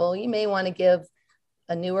skill level. You may want to give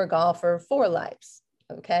a newer golfer 4 lives,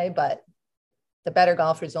 okay? But the better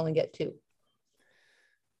golfers only get 2.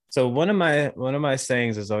 So one of my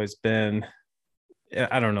sayings has always been,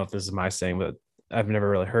 I don't know if this is my saying, but I've never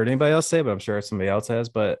really heard anybody else say, but I'm sure somebody else has.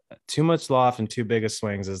 But too much loft and too big of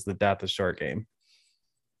swings is the death of short game.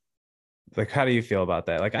 Like, how do you feel about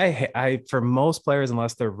that? Like, I for most players,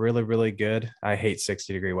 unless they're really, really good, I hate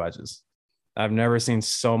 60-degree wedges. I've never seen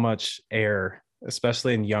so much air,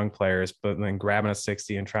 especially in young players, but then grabbing a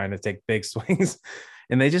 60 and trying to take big swings,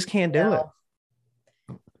 and they just can't do it.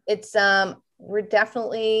 It's we're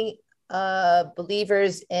definitely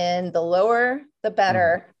believers in the lower the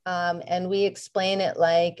better. And we explain it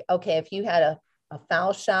like, okay, if you had a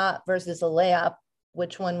foul shot versus a layup,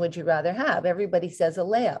 which one would you rather have? Everybody says a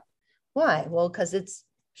layup. Why? Well, because it's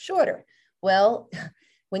shorter. Well,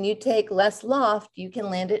 when you take less loft, you can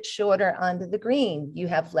land it shorter onto the green. You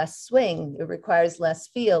have less swing. It requires less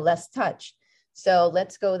feel, less touch. So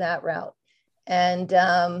let's go that route. And,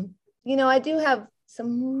 I do have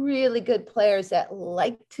some really good players that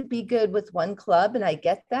like to be good with one club, and I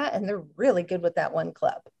get that. And they're really good with that one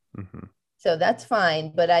club. So that's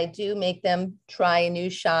fine. But I do make them try a new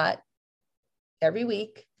shot every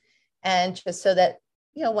week. And just so that,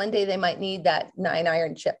 one day they might need that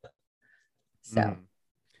 9-iron chip. So,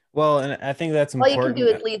 well, and I think that's important. All you can do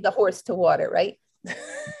is lead the horse to water, right?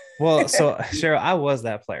 Well, so Cheryl, I was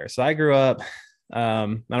that player. So I grew up, I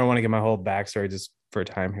don't want to get my whole backstory just for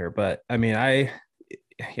time here, but I mean,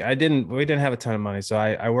 we didn't have a ton of money. So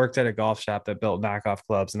I worked at a golf shop that built knockoff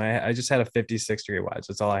clubs, and I just had a 56-degree wedge.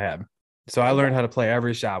 That's all I had. So I learned how to play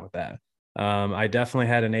every shot with that. I definitely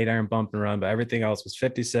had an 8-iron bump and run, but everything else was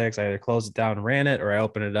 56. I either closed it down and ran it, or I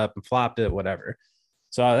opened it up and flopped it, whatever.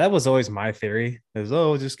 So that was always my theory is,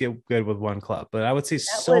 just get good with one club. But I would see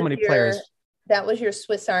so many players. That was your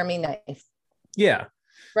Swiss Army knife. Yeah.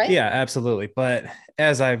 Right. Yeah, absolutely. But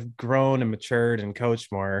as I've grown and matured and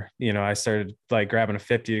coached more, I started like grabbing a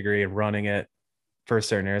 50-degree and running it for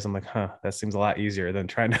certain areas. I'm like, that seems a lot easier than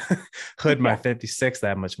trying to hood my 56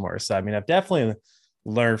 that much more. So, I mean, I've definitely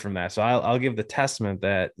learned from that. So I'll give the testament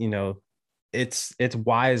that, it's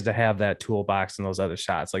wise to have that toolbox and those other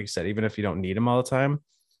shots. Like you said, even if you don't need them all the time.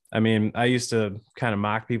 I mean, I used to kind of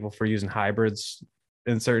mock people for using hybrids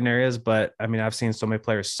in certain areas, but I mean, I've seen so many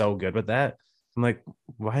players so good with that. I'm like,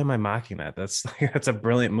 why am I mocking that? That's a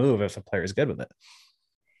brilliant move if a player is good with it.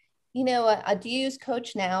 Do you use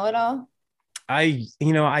Coach Now at all? I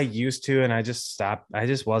used to, and I just stopped. I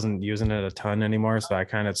just wasn't using it a ton anymore. So I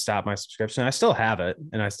kind of stopped my subscription. I still have it,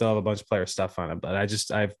 and I still have a bunch of player stuff on it, but I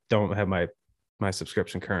don't have my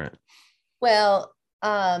subscription current. Well,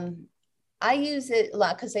 I use it a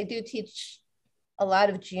lot because I do teach a lot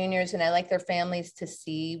of juniors, and I like their families to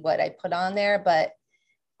see what I put on there. But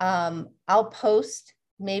I'll post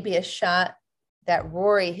maybe a shot that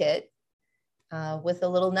Rory hit with a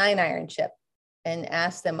little 9-iron chip and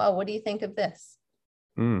ask them, oh, what do you think of this?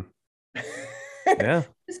 Yeah.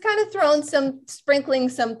 Just kind of sprinkling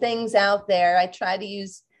some things out there. I try to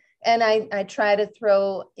use, and I try to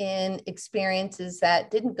throw in experiences that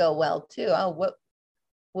didn't go well too. Oh,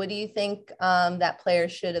 what do you think that player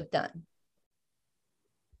should have done?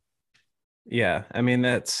 Yeah. I mean,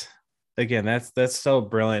 that's so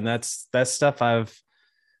brilliant. That's stuff I've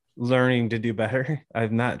learning to do better.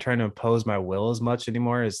 I'm not trying to impose my will as much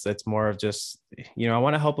anymore. It's more of just, I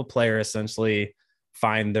want to help a player essentially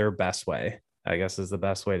find their best way, I guess is the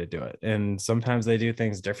best way to do it. And sometimes they do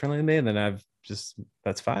things differently than me. And then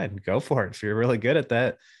that's fine. Go for it. If you're really good at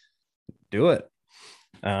that, do it.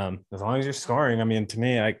 As long as you're scoring, I mean, to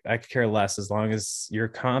me, I could care less as long as you're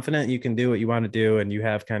confident you can do what you want to do and you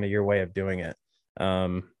have kind of your way of doing it.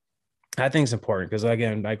 I think it's important because,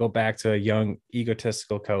 again, I go back to a young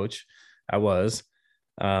egotistical coach. It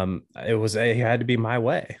had to be my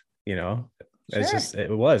way, Sure.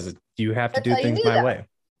 You have to do things my way.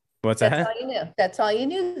 What's that? That's all you knew. That's all you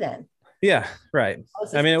knew then. Yeah, right.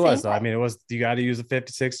 I mean, it was, though. Way. I mean, it was, you got to use a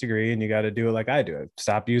 56-degree and you got to do it like I do it.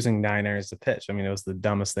 Stop using 9 irons to pitch. I mean, it was the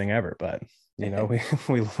dumbest thing ever, but we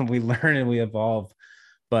learn and we evolve.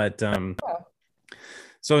 But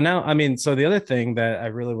so now, I mean, so the other thing that I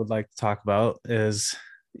really would like to talk about is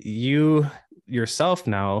you yourself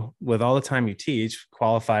now, with all the time you teach,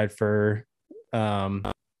 qualified for,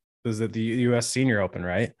 was it the U.S. Senior Open,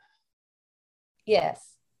 right? Yes.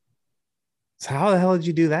 So how the hell did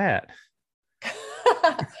you do that?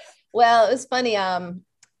 Well, it was funny. I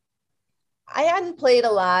hadn't played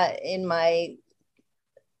a lot in my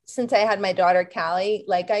since I had my daughter, Callie,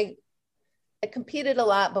 like I competed a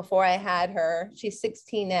lot before I had her. She's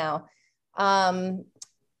 16 now. And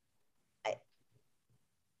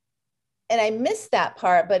I missed that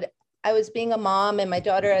part, but I was being a mom and my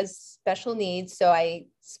daughter has special needs. So I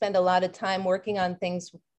spend a lot of time working on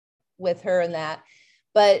things with her and that.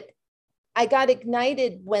 But I got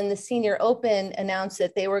ignited when the Senior Open announced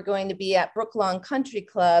that they were going to be at Brooklawn Country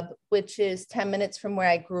Club, which is 10 minutes from where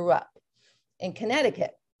I grew up in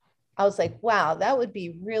Connecticut. I was like, wow, that would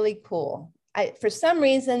be really cool. For some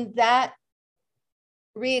reason, that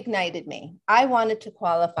reignited me. I wanted to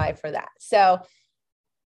qualify for that. So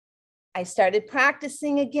I started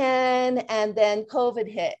practicing again, and then COVID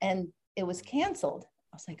hit and it was canceled.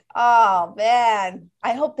 I was like, oh man,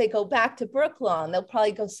 I hope they go back to Brooklawn. They'll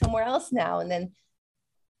probably go somewhere else now. And then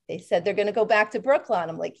they said they're going to go back to Brooklawn.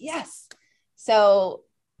 I'm like, yes. So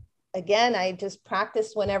again, I just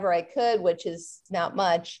practiced whenever I could, which is not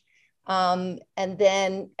much. And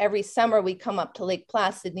then every summer we come up to Lake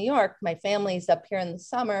Placid, New York. My family's up here in the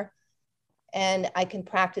summer and I can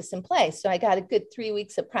practice and play. So I got a good 3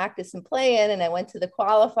 weeks of practice and play in, and I went to the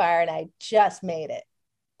qualifier and I just made it.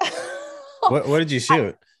 What did you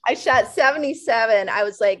shoot? I shot 77. I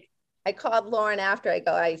was like, I called Lauren after. I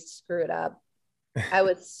go, I screwed up. I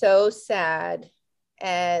was so sad.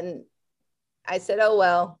 And I said, oh,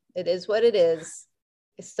 well, it is what it is.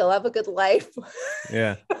 I still have a good life.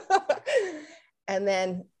 Yeah. And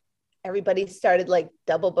then everybody started like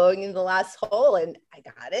double bogeying the last hole and I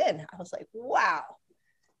got in. I was like, wow.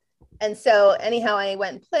 And so anyhow, I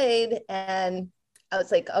went and played and I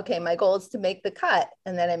was like, okay, my goal is to make the cut.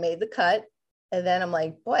 And then I made the cut. And then I'm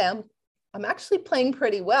like, boy, I'm actually playing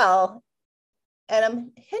pretty well. And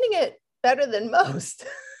I'm hitting it better than most.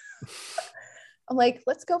 I'm like,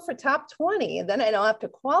 let's go for top 20. And then I don't have to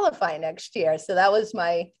qualify next year. So that was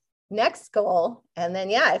my next goal. And then,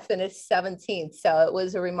 yeah, I finished 17th. So it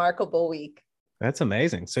was a remarkable week. That's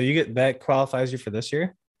amazing. So that qualifies you for this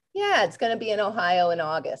year? Yeah, it's going to be in Ohio in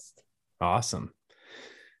August. Awesome.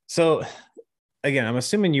 So again, I'm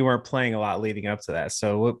assuming you weren't playing a lot leading up to that.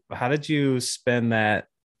 So how did you spend that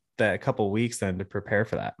couple of weeks then to prepare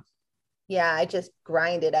for that? Yeah, I just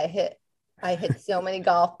grinded. I hit so many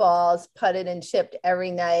golf balls, putted and chipped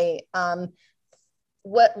every night.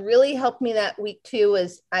 What really helped me that week too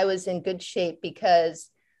was I was in good shape because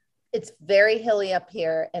it's very hilly up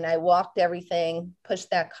here and I walked everything, pushed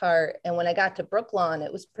that cart. And when I got to Brooklawn,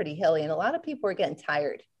 it was pretty hilly and a lot of people were getting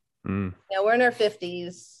tired. Now we're in our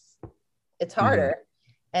 50s. It's harder.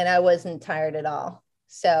 And I wasn't tired at all.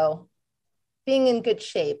 So being in good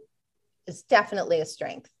shape is definitely a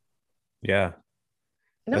strength. Yeah.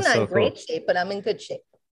 And I'm not in great shape, but I'm in good shape.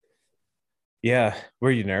 Yeah. Were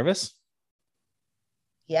you nervous?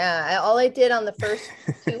 Yeah. All I did on the first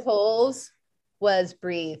 2 holes was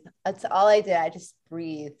breathe. That's all I did. I just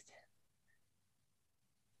breathed.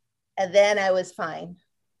 And then I was fine.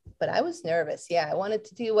 But I was nervous. Yeah. I wanted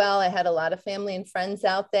to do well. I had a lot of family and friends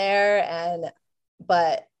out there.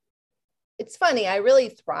 But it's funny. I really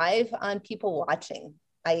thrive on people watching.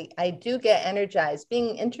 I do get energized.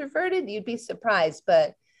 Being introverted, you'd be surprised,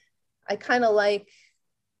 but I kind of I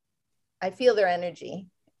feel their energy.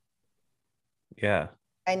 Yeah.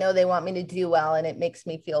 I know they want me to do well and it makes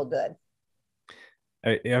me feel good.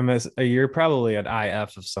 You're probably an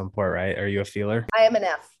IF of some sort, right? Are you a feeler? I am an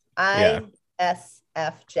F.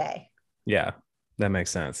 ISFJ. Yeah, that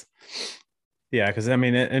makes sense. Yeah, because I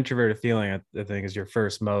mean, introverted feeling, I think, is your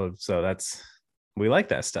first mode. So we like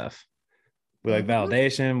that stuff. We like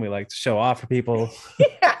validation. We like to show off for people.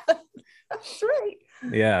 Yeah, that's right.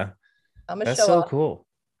 Yeah. That's so cool.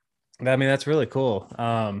 I mean, that's really cool.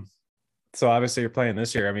 So obviously you're playing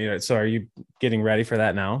this year. I mean, so are you getting ready for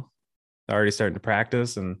that now? Already starting to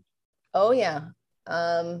practice and. Oh yeah.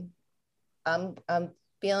 I'm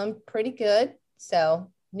feeling pretty good.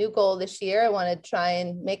 So new goal this year. I want to try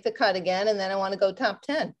and make the cut again. And then I want to go top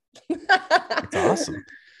 10. That's awesome.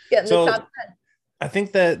 Get in the top 10. I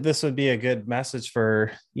think that this would be a good message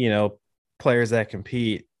for, players that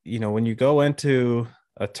compete, when you go into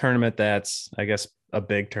a tournament that's, I guess, a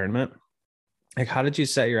big tournament, like, how did you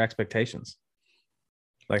set your expectations?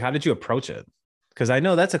 Like, how did you approach it? Because I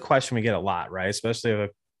know that's a question we get a lot, right? Especially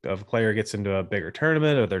if a player gets into a bigger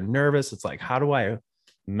tournament or they're nervous. It's like, how do I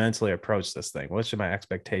mentally approach this thing? What should my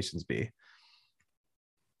expectations be?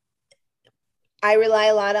 I rely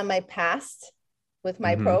a lot on my past with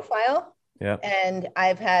my profile. Yeah. And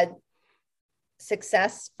I've had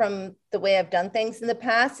success from the way I've done things in the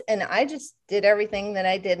past. And I just did everything that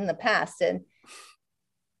I did in the past. And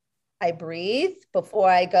I breathe before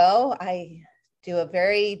I go. I do a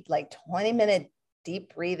very 20-minute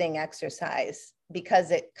deep breathing exercise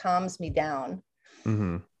because it calms me down.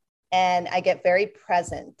 Mm-hmm. And I get very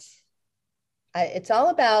present. It's all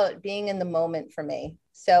about being in the moment for me.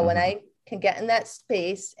 So when I can get in that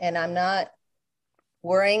space and I'm not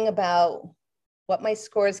worrying about what my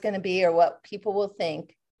score is going to be or what people will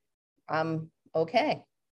think, I'm okay.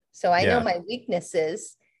 So I know my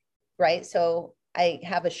weaknesses, right? So I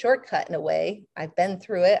have a shortcut in a way. I've been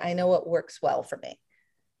through it. I know what works well for me.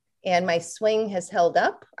 And my swing has held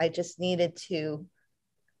up. I just needed to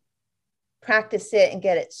practice it and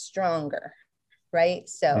get it stronger, right?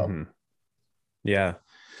 So yeah.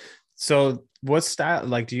 So what style,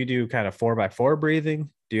 like, do you do kind of 4x4 breathing?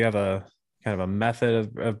 Do you have a kind of a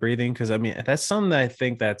method of breathing? Because I mean, that's something that I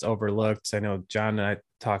think that's overlooked. I know John and I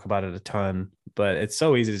talk about it a ton, but it's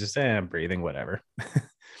so easy to just say, I'm breathing, whatever.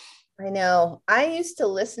 I know. I used to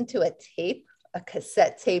listen to a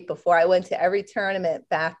cassette tape before I went to every tournament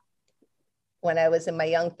back when I was in my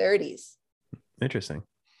young 30s. Interesting.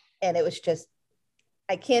 And it was just,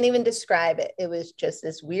 I can't even describe it. It was just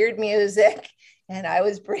this weird music and I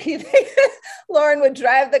was breathing. Lauren would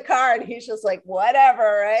drive the car and he's just like, whatever,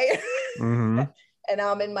 right? And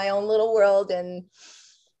I'm in my own little world. And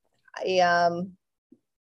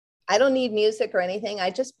I don't need music or anything.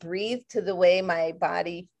 I just breathe to the way my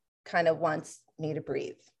body kind of wants me to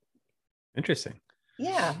breathe. Interesting.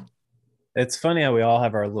 Yeah. It's funny how we all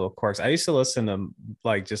have our little quirks. I used to listen to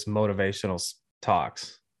like just motivational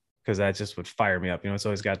talks because that just would fire me up. You know, it's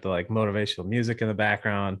always got the like motivational music in the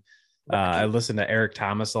background. I listen to Eric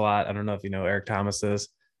Thomas a lot. I don't know if you know Eric Thomas is.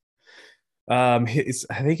 I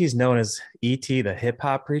think he's known as E.T. the hip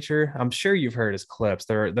hop preacher. I'm sure you've heard his clips.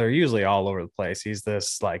 They're usually all over the place. He's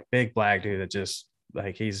this like big black dude that just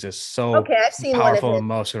like he's just so I've seen powerful,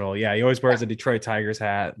 emotional. Yeah, he always wears a Detroit Tigers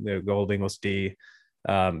hat, the gold English D.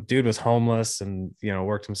 Dude was homeless and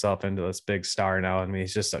worked himself into this big star now. I mean,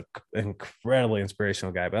 he's just an incredibly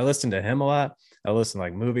inspirational guy. But I listen to him a lot. I listen to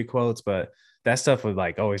like movie quotes, but that stuff would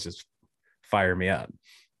like always just fire me up.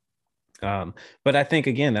 But I think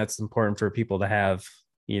again, that's important for people to have,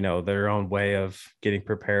 their own way of getting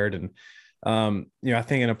prepared. And I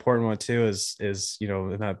think an important one too is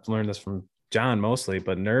and I've learned this from John mostly,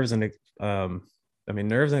 but nerves and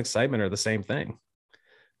excitement are the same thing.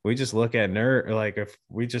 We just look at if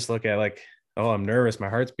we just look at like, oh, I'm nervous, my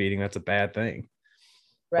heart's beating, that's a bad thing.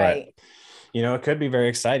 Right. But, it could be very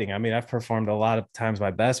exciting. I mean, I've performed a lot of times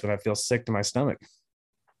my best when I feel sick to my stomach.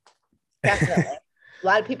 Definitely. A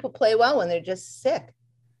lot of people play well when they're just sick.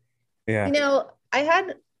 Yeah. I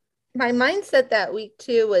had my mindset that week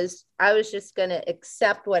too was I was just going to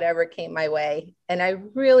accept whatever came my way. And I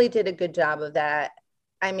really did a good job of that.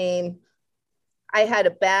 I mean, I had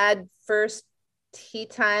a bad first tee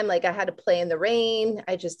time. Like I had to play in the rain.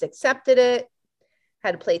 I just accepted it.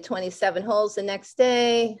 Had to play 27 holes the next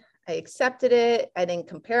day. I accepted it. I didn't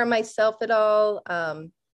compare myself at all.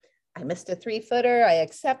 I missed a 3-footer. I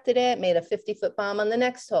accepted it, made a 50-foot bomb on the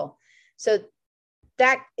next hole. So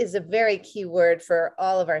that is a very key word for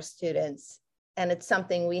all of our students. And it's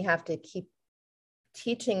something we have to keep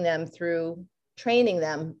teaching them through training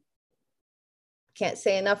them. Can't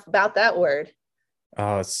say enough about that word.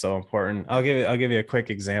 Oh, it's so important. I'll give you a quick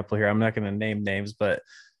example here. I'm not going to name names, but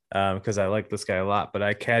because I like this guy a lot, but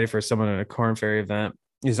I caddied for someone in a Corn Ferry event.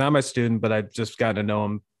 He's not my student, but I've just gotten to know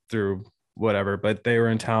him through whatever, but they were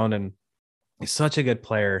in town and he's such a good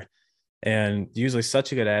player and usually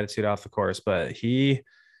such a good attitude off the course. But he,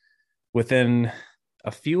 within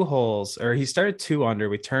a few holes, or he started 2 under,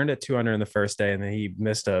 we turned at 2 under in the first day, and then he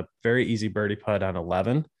missed a very easy birdie putt on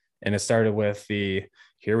 11. And it started with the,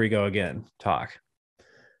 here we go again, talk.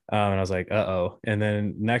 And I was like, uh-oh. And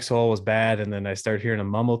then next hole was bad. And then I started hearing him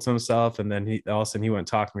mumble to himself. And then all of a sudden he went and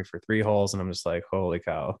talked to me for 3 holes. And I'm just like, holy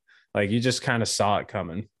cow. Like you just kind of saw it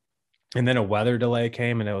coming. And then a weather delay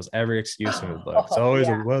came and it was every excuse. And it was like, it's always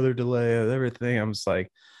a weather delay of everything. I'm just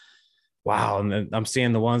like, wow. And then I'm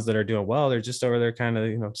seeing the ones that are doing well. They're just over there kind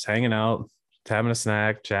of, just hanging out, having a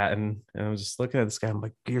snack, chatting. And I'm just looking at this guy. I'm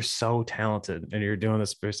like, you're so talented and you're doing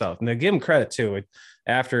this for yourself. And I give him credit too.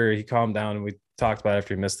 After he calmed down and we talked about it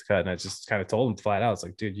after he missed the cut, and I just kind of told him flat out, it's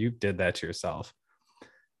like, dude, you did that to yourself.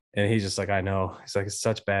 And he's just like, I know. He's like, it's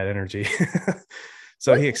such bad energy.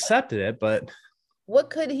 So he accepted it, but what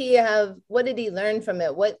did he learn from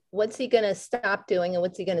it? What's he going to stop doing and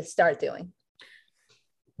what's he going to start doing?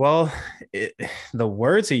 Well, the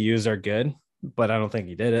words he used are good, but I don't think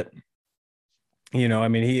he did it. I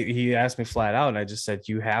mean, he asked me flat out and I just said,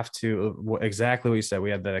 you have to, exactly what you said. We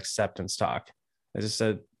had that acceptance talk. I just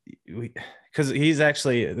said, because he's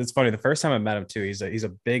actually, it's funny. The first time I met him too, he's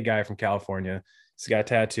a big guy from California. He's got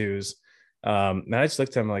tattoos. And I just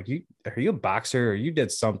looked at him like, are you a boxer or you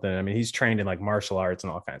did something? I mean, he's trained in like martial arts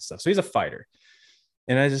and all kinds of stuff. So he's a fighter.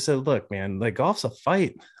 And I just said, look, man, like golf's a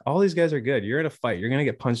fight. All these guys are good. You're in a fight. You're going to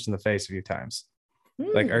get punched in the face a few times.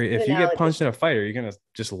 Like, if you get punched in a fight, are you going to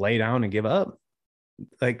just lay down and give up?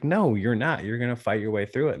 Like, no, you're not. You're going to fight your way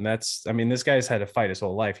through it. And that's, I mean, this guy's had to fight his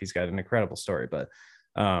whole life. He's got an incredible story, but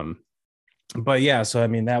yeah, so I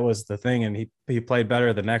mean, that was the thing. And he played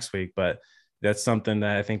better the next week, but that's something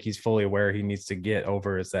that I think he's fully aware he needs to get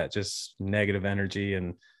over, is that just negative energy.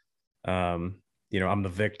 And, I'm the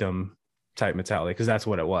victim type mentality, because that's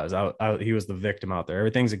what it was. He was the victim out there.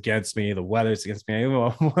 Everything's against me. The weather's against me.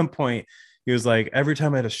 At one point, he was like, every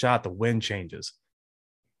time I had a shot, the wind changes.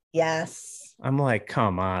 Yes. I'm like,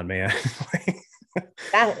 come on, man.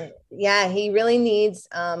 Yeah, he really needs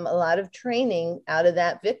a lot of training out of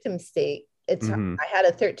that victim state. I had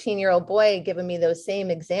a 13-year-old boy giving me those same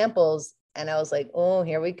examples, and I was like, oh,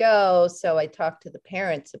 here we go. So I talked to the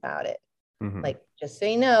parents about it. Like, just so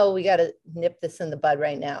you know, we got to nip this in the bud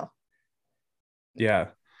right now. Yeah.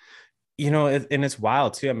 And it's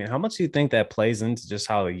wild too. I mean, how much do you think that plays into just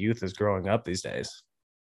how the youth is growing up these days?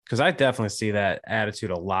 Because I definitely see that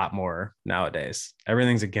attitude a lot more nowadays.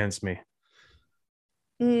 Everything's against me.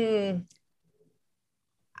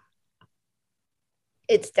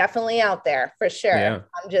 It's definitely out there for sure. Yeah.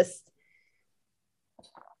 I'm just,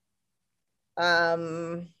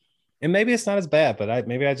 and maybe it's not as bad, but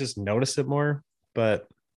maybe I just notice it more, but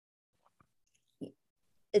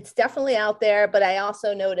it's definitely out there. But I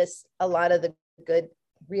also notice a lot of the good,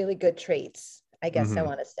 really good traits, I guess I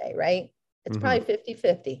want to say, right? It's probably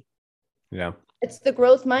 50-50. Yeah. It's the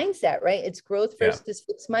growth mindset, right? It's growth versus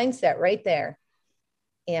fixed mindset right there.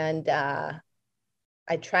 And I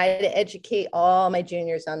try to educate all my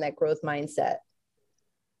juniors on that growth mindset.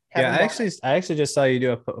 I actually just saw you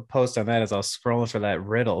do a post on that as I was scrolling for that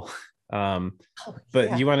riddle.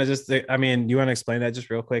 But you want to just, you want to explain that just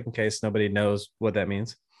real quick in case nobody knows what that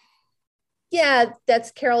means? Yeah,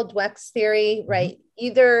 that's Carol Dweck's theory, right?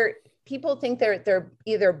 Either people think they're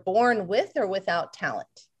either born with or without talent.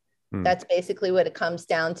 That's basically what it comes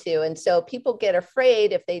down to. And so people get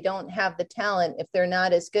afraid if they don't have the talent, if they're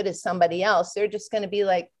not as good as somebody else, they're just going to be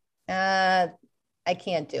like, I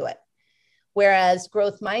can't do it. Whereas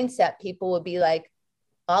growth mindset, people would be like,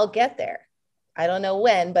 I'll get there. I don't know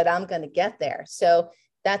when, but I'm going to get there. So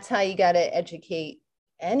that's how you got to educate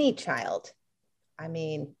any child. I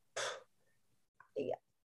mean,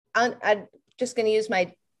 I'm just going to use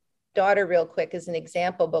my daughter real quick as an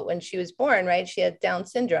example, but when she was born, right, she had Down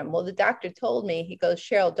syndrome. Well, the doctor told me, he goes,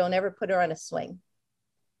 Cheryl, don't ever put her on a swing.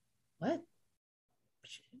 What?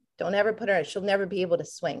 Don't ever put her on, she'll never be able to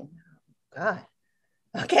swing. God.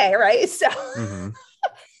 Okay, right. So,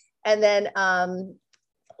 and then a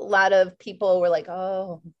lot of people were like,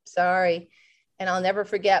 oh, sorry. And I'll never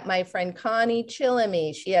forget my friend Connie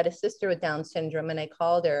Chillamy. She had a sister with Down syndrome, and I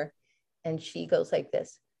called her and she goes like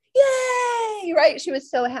this, yay, right? She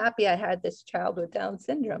was so happy I had this child with Down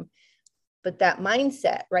syndrome. But that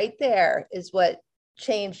mindset right there is what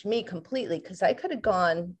changed me completely, because I could have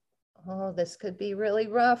gone, oh, this could be really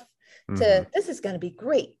rough, to this is going to be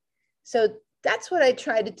great. So that's what I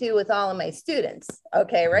try to do with all of my students.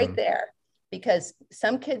 Okay, right there. Because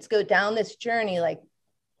some kids go down this journey like,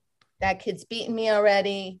 that kid's beaten me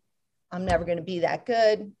already. I'm never going to be that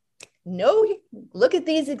good. No, look at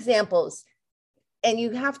these examples. And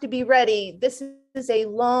you have to be ready. This is a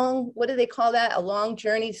long, what do they call that? A long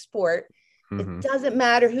journey sport. It doesn't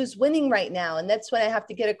matter who's winning right now. And that's what I have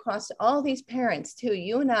to get across to all these parents too.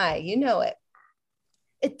 You and I, you know it.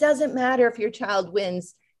 It doesn't matter if your child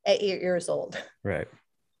wins at 8 years old. Right.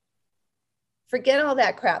 Forget all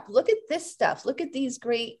that crap. Look at this stuff. Look at these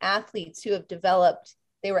great athletes who have developed.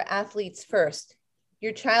 They were athletes first.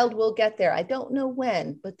 Your child will get there. I don't know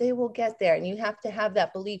when, but they will get there. And you have to have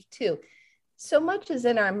that belief too. So much is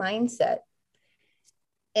in our mindset.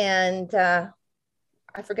 And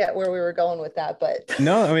I forget where we were going with that, but.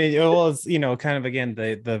 No, I mean, well, it's, kind of, again,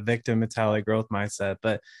 the victim mentality, growth mindset.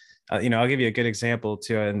 But, I'll give you a good example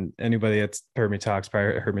too. And anybody that's heard me talk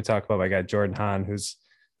about my guy, Jordan Hahn, who's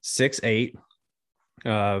 6'8",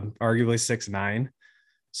 arguably 6'9".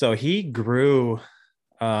 So he grew,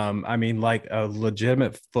 like a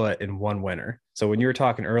legitimate foot in one winter. So when you were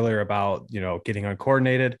talking earlier about, getting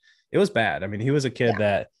uncoordinated, it was bad. I mean, he was a kid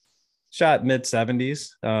that shot mid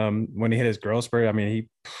 70s when he hit his growth spurt. I mean,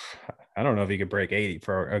 I don't know if he could break 80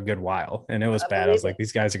 for a good while. And it was bad. I was like,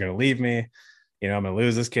 these guys are going to leave me. I'm going to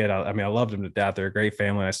lose this kid. I loved him to death. They're a great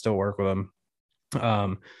family. I still work with them.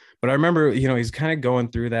 But I remember, he's kind of going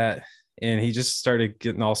through that, and he just started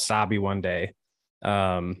getting all sobby one day.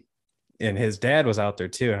 and his dad was out there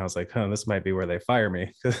too. And I was like, this might be where they fire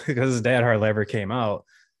me because his dad hardly ever came out,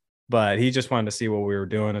 but he just wanted to see what we were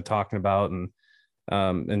doing and talking about.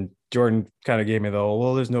 And Jordan kind of gave me the,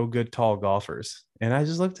 well, there's no good tall golfers. And I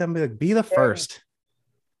just looked at him and be like, be the first.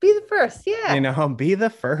 Be the first. Yeah. Be the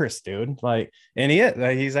first, dude. Like, and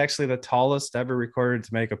he's actually the tallest ever recorded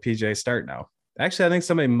to make a PGA start now. Actually, I think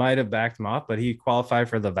somebody might have backed him off, but he qualified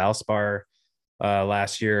for the Valspar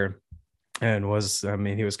last year and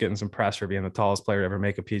he was getting some press for being the tallest player to ever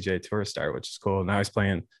make a PGA Tour start, which is cool. Now he's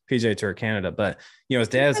playing PGA Tour Canada, but his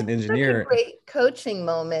dad's an engineer. Such a great coaching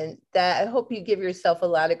moment that I hope you give yourself a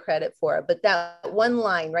lot of credit for. But that one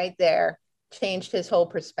line right there changed his whole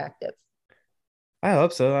perspective. I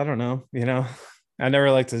hope so. I don't know. I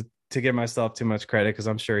never like to give myself too much credit because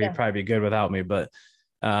I'm sure he'd probably be good without me. But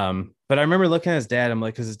I remember looking at his dad. I'm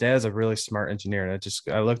like, because his dad's a really smart engineer. And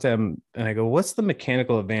I looked at him and I go, what's the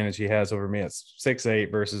mechanical advantage he has over me at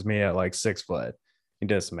 6'8" versus me at like 6 foot? He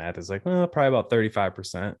does some math. It's like, well, probably about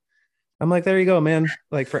 35%. I'm like, there you go, man.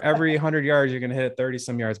 Like for every 100 yards, you're going to hit 30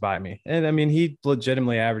 some yards by me. And he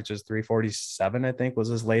legitimately averages 347, I think was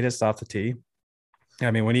his latest off the tee.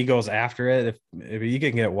 When he goes after it, if he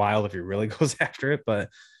can get wild, if he really goes after it, but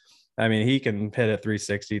he can hit at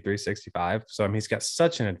 360, 365. So, he's got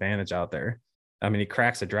such an advantage out there. He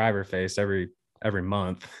cracks a driver face every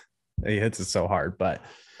month. He hits it so hard, but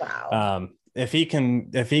wow. If he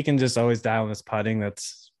can just always dial in his putting,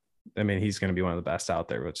 he's going to be one of the best out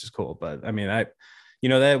there, which is cool. But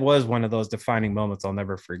that was one of those defining moments I'll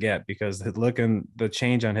never forget because the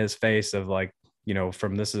change on his face of like,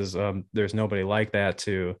 from this is there's nobody like that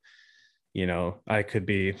to, I could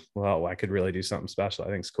really do something special. I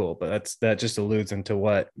think it's cool, but that just alludes into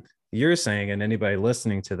what you're saying. And anybody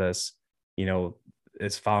listening to this,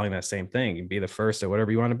 is following that same thing. You can be the first at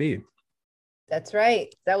whatever you want to be. That's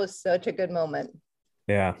right. That was such a good moment.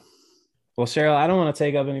 Yeah. Well, Cheryl, I don't want to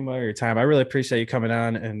take up any more of your time. I really appreciate you coming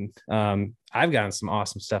on, and I've gotten some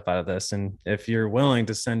awesome stuff out of this. And if you're willing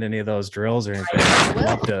to send any of those drills or anything, I'd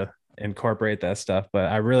love to incorporate that stuff. But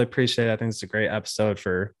I really appreciate it. I think it's a great episode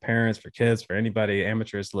for parents, for kids, for anybody,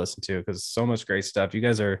 amateurs to listen to, because so much great stuff. You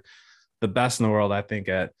guys are the best in the world, I think,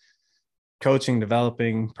 at coaching,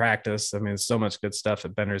 developing, practice. It's so much good stuff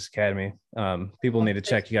at Bender's Academy. People need to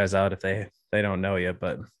check you guys out if they don't know you,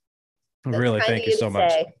 but really thank you so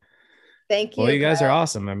much. Thank you. Well, you guys are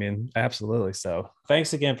awesome. Absolutely. So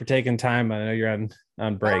thanks again for taking time. I know you're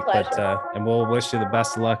on break, but and we'll wish you the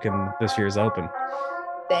best of luck in this year's Open.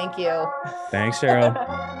 Thank you. Thanks, Cheryl.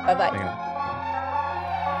 Bye-bye.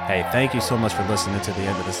 Hey, thank you so much for listening to the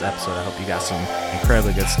end of this episode. I hope you got some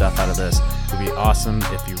incredibly good stuff out of this. It would be awesome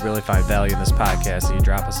if you really find value in this podcast, so you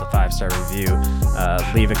drop us a 5-star review,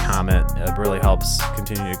 leave a comment. It really helps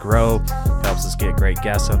continue to grow, helps us get great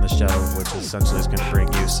guests on the show, which essentially is going to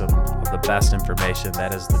bring you some of the best information.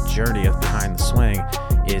 That is the journey of Behind the Swing,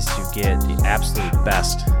 is to get the absolute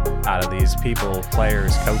best out of these people,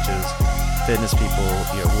 players, coaches, fitness people,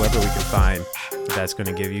 whoever we can find that's going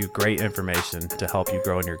to give you great information to help you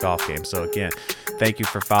grow in your golf game. So again, thank you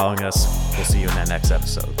for following us. We'll see you in that next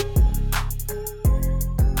episode.